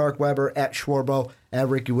at @TheMarkWeber, @Schwarbo,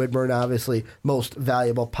 @Ricky Widmer, and obviously Most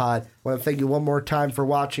Valuable Pod. Want to thank you one more time for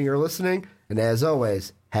watching or listening. And as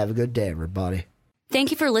always, have a good day, everybody.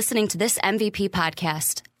 Thank you for listening to this MVP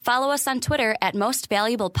podcast. Follow us on Twitter at Most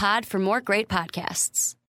Valuable Pod for more great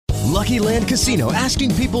podcasts. Lucky Land Casino,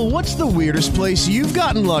 asking people, what's the weirdest place you've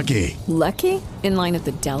gotten lucky? Lucky? In line at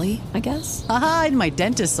the deli, I guess? Aha, in my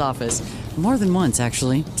dentist's office. More than once,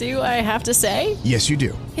 actually. Do I have to say? Yes, you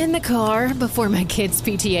do. In the car before my kids'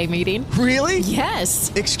 PTA meeting. Really?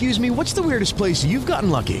 Yes. Excuse me, what's the weirdest place you've gotten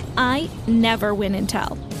lucky? I never win and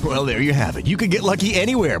tell. Well, there you have it. You can get lucky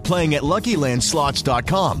anywhere, playing at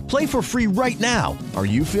LuckyLandSlots.com. Play for free right now. Are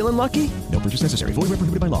you feeling lucky? No purchase necessary. Void where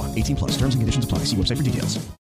prohibited by law. 18+. Terms and conditions apply. See website for details.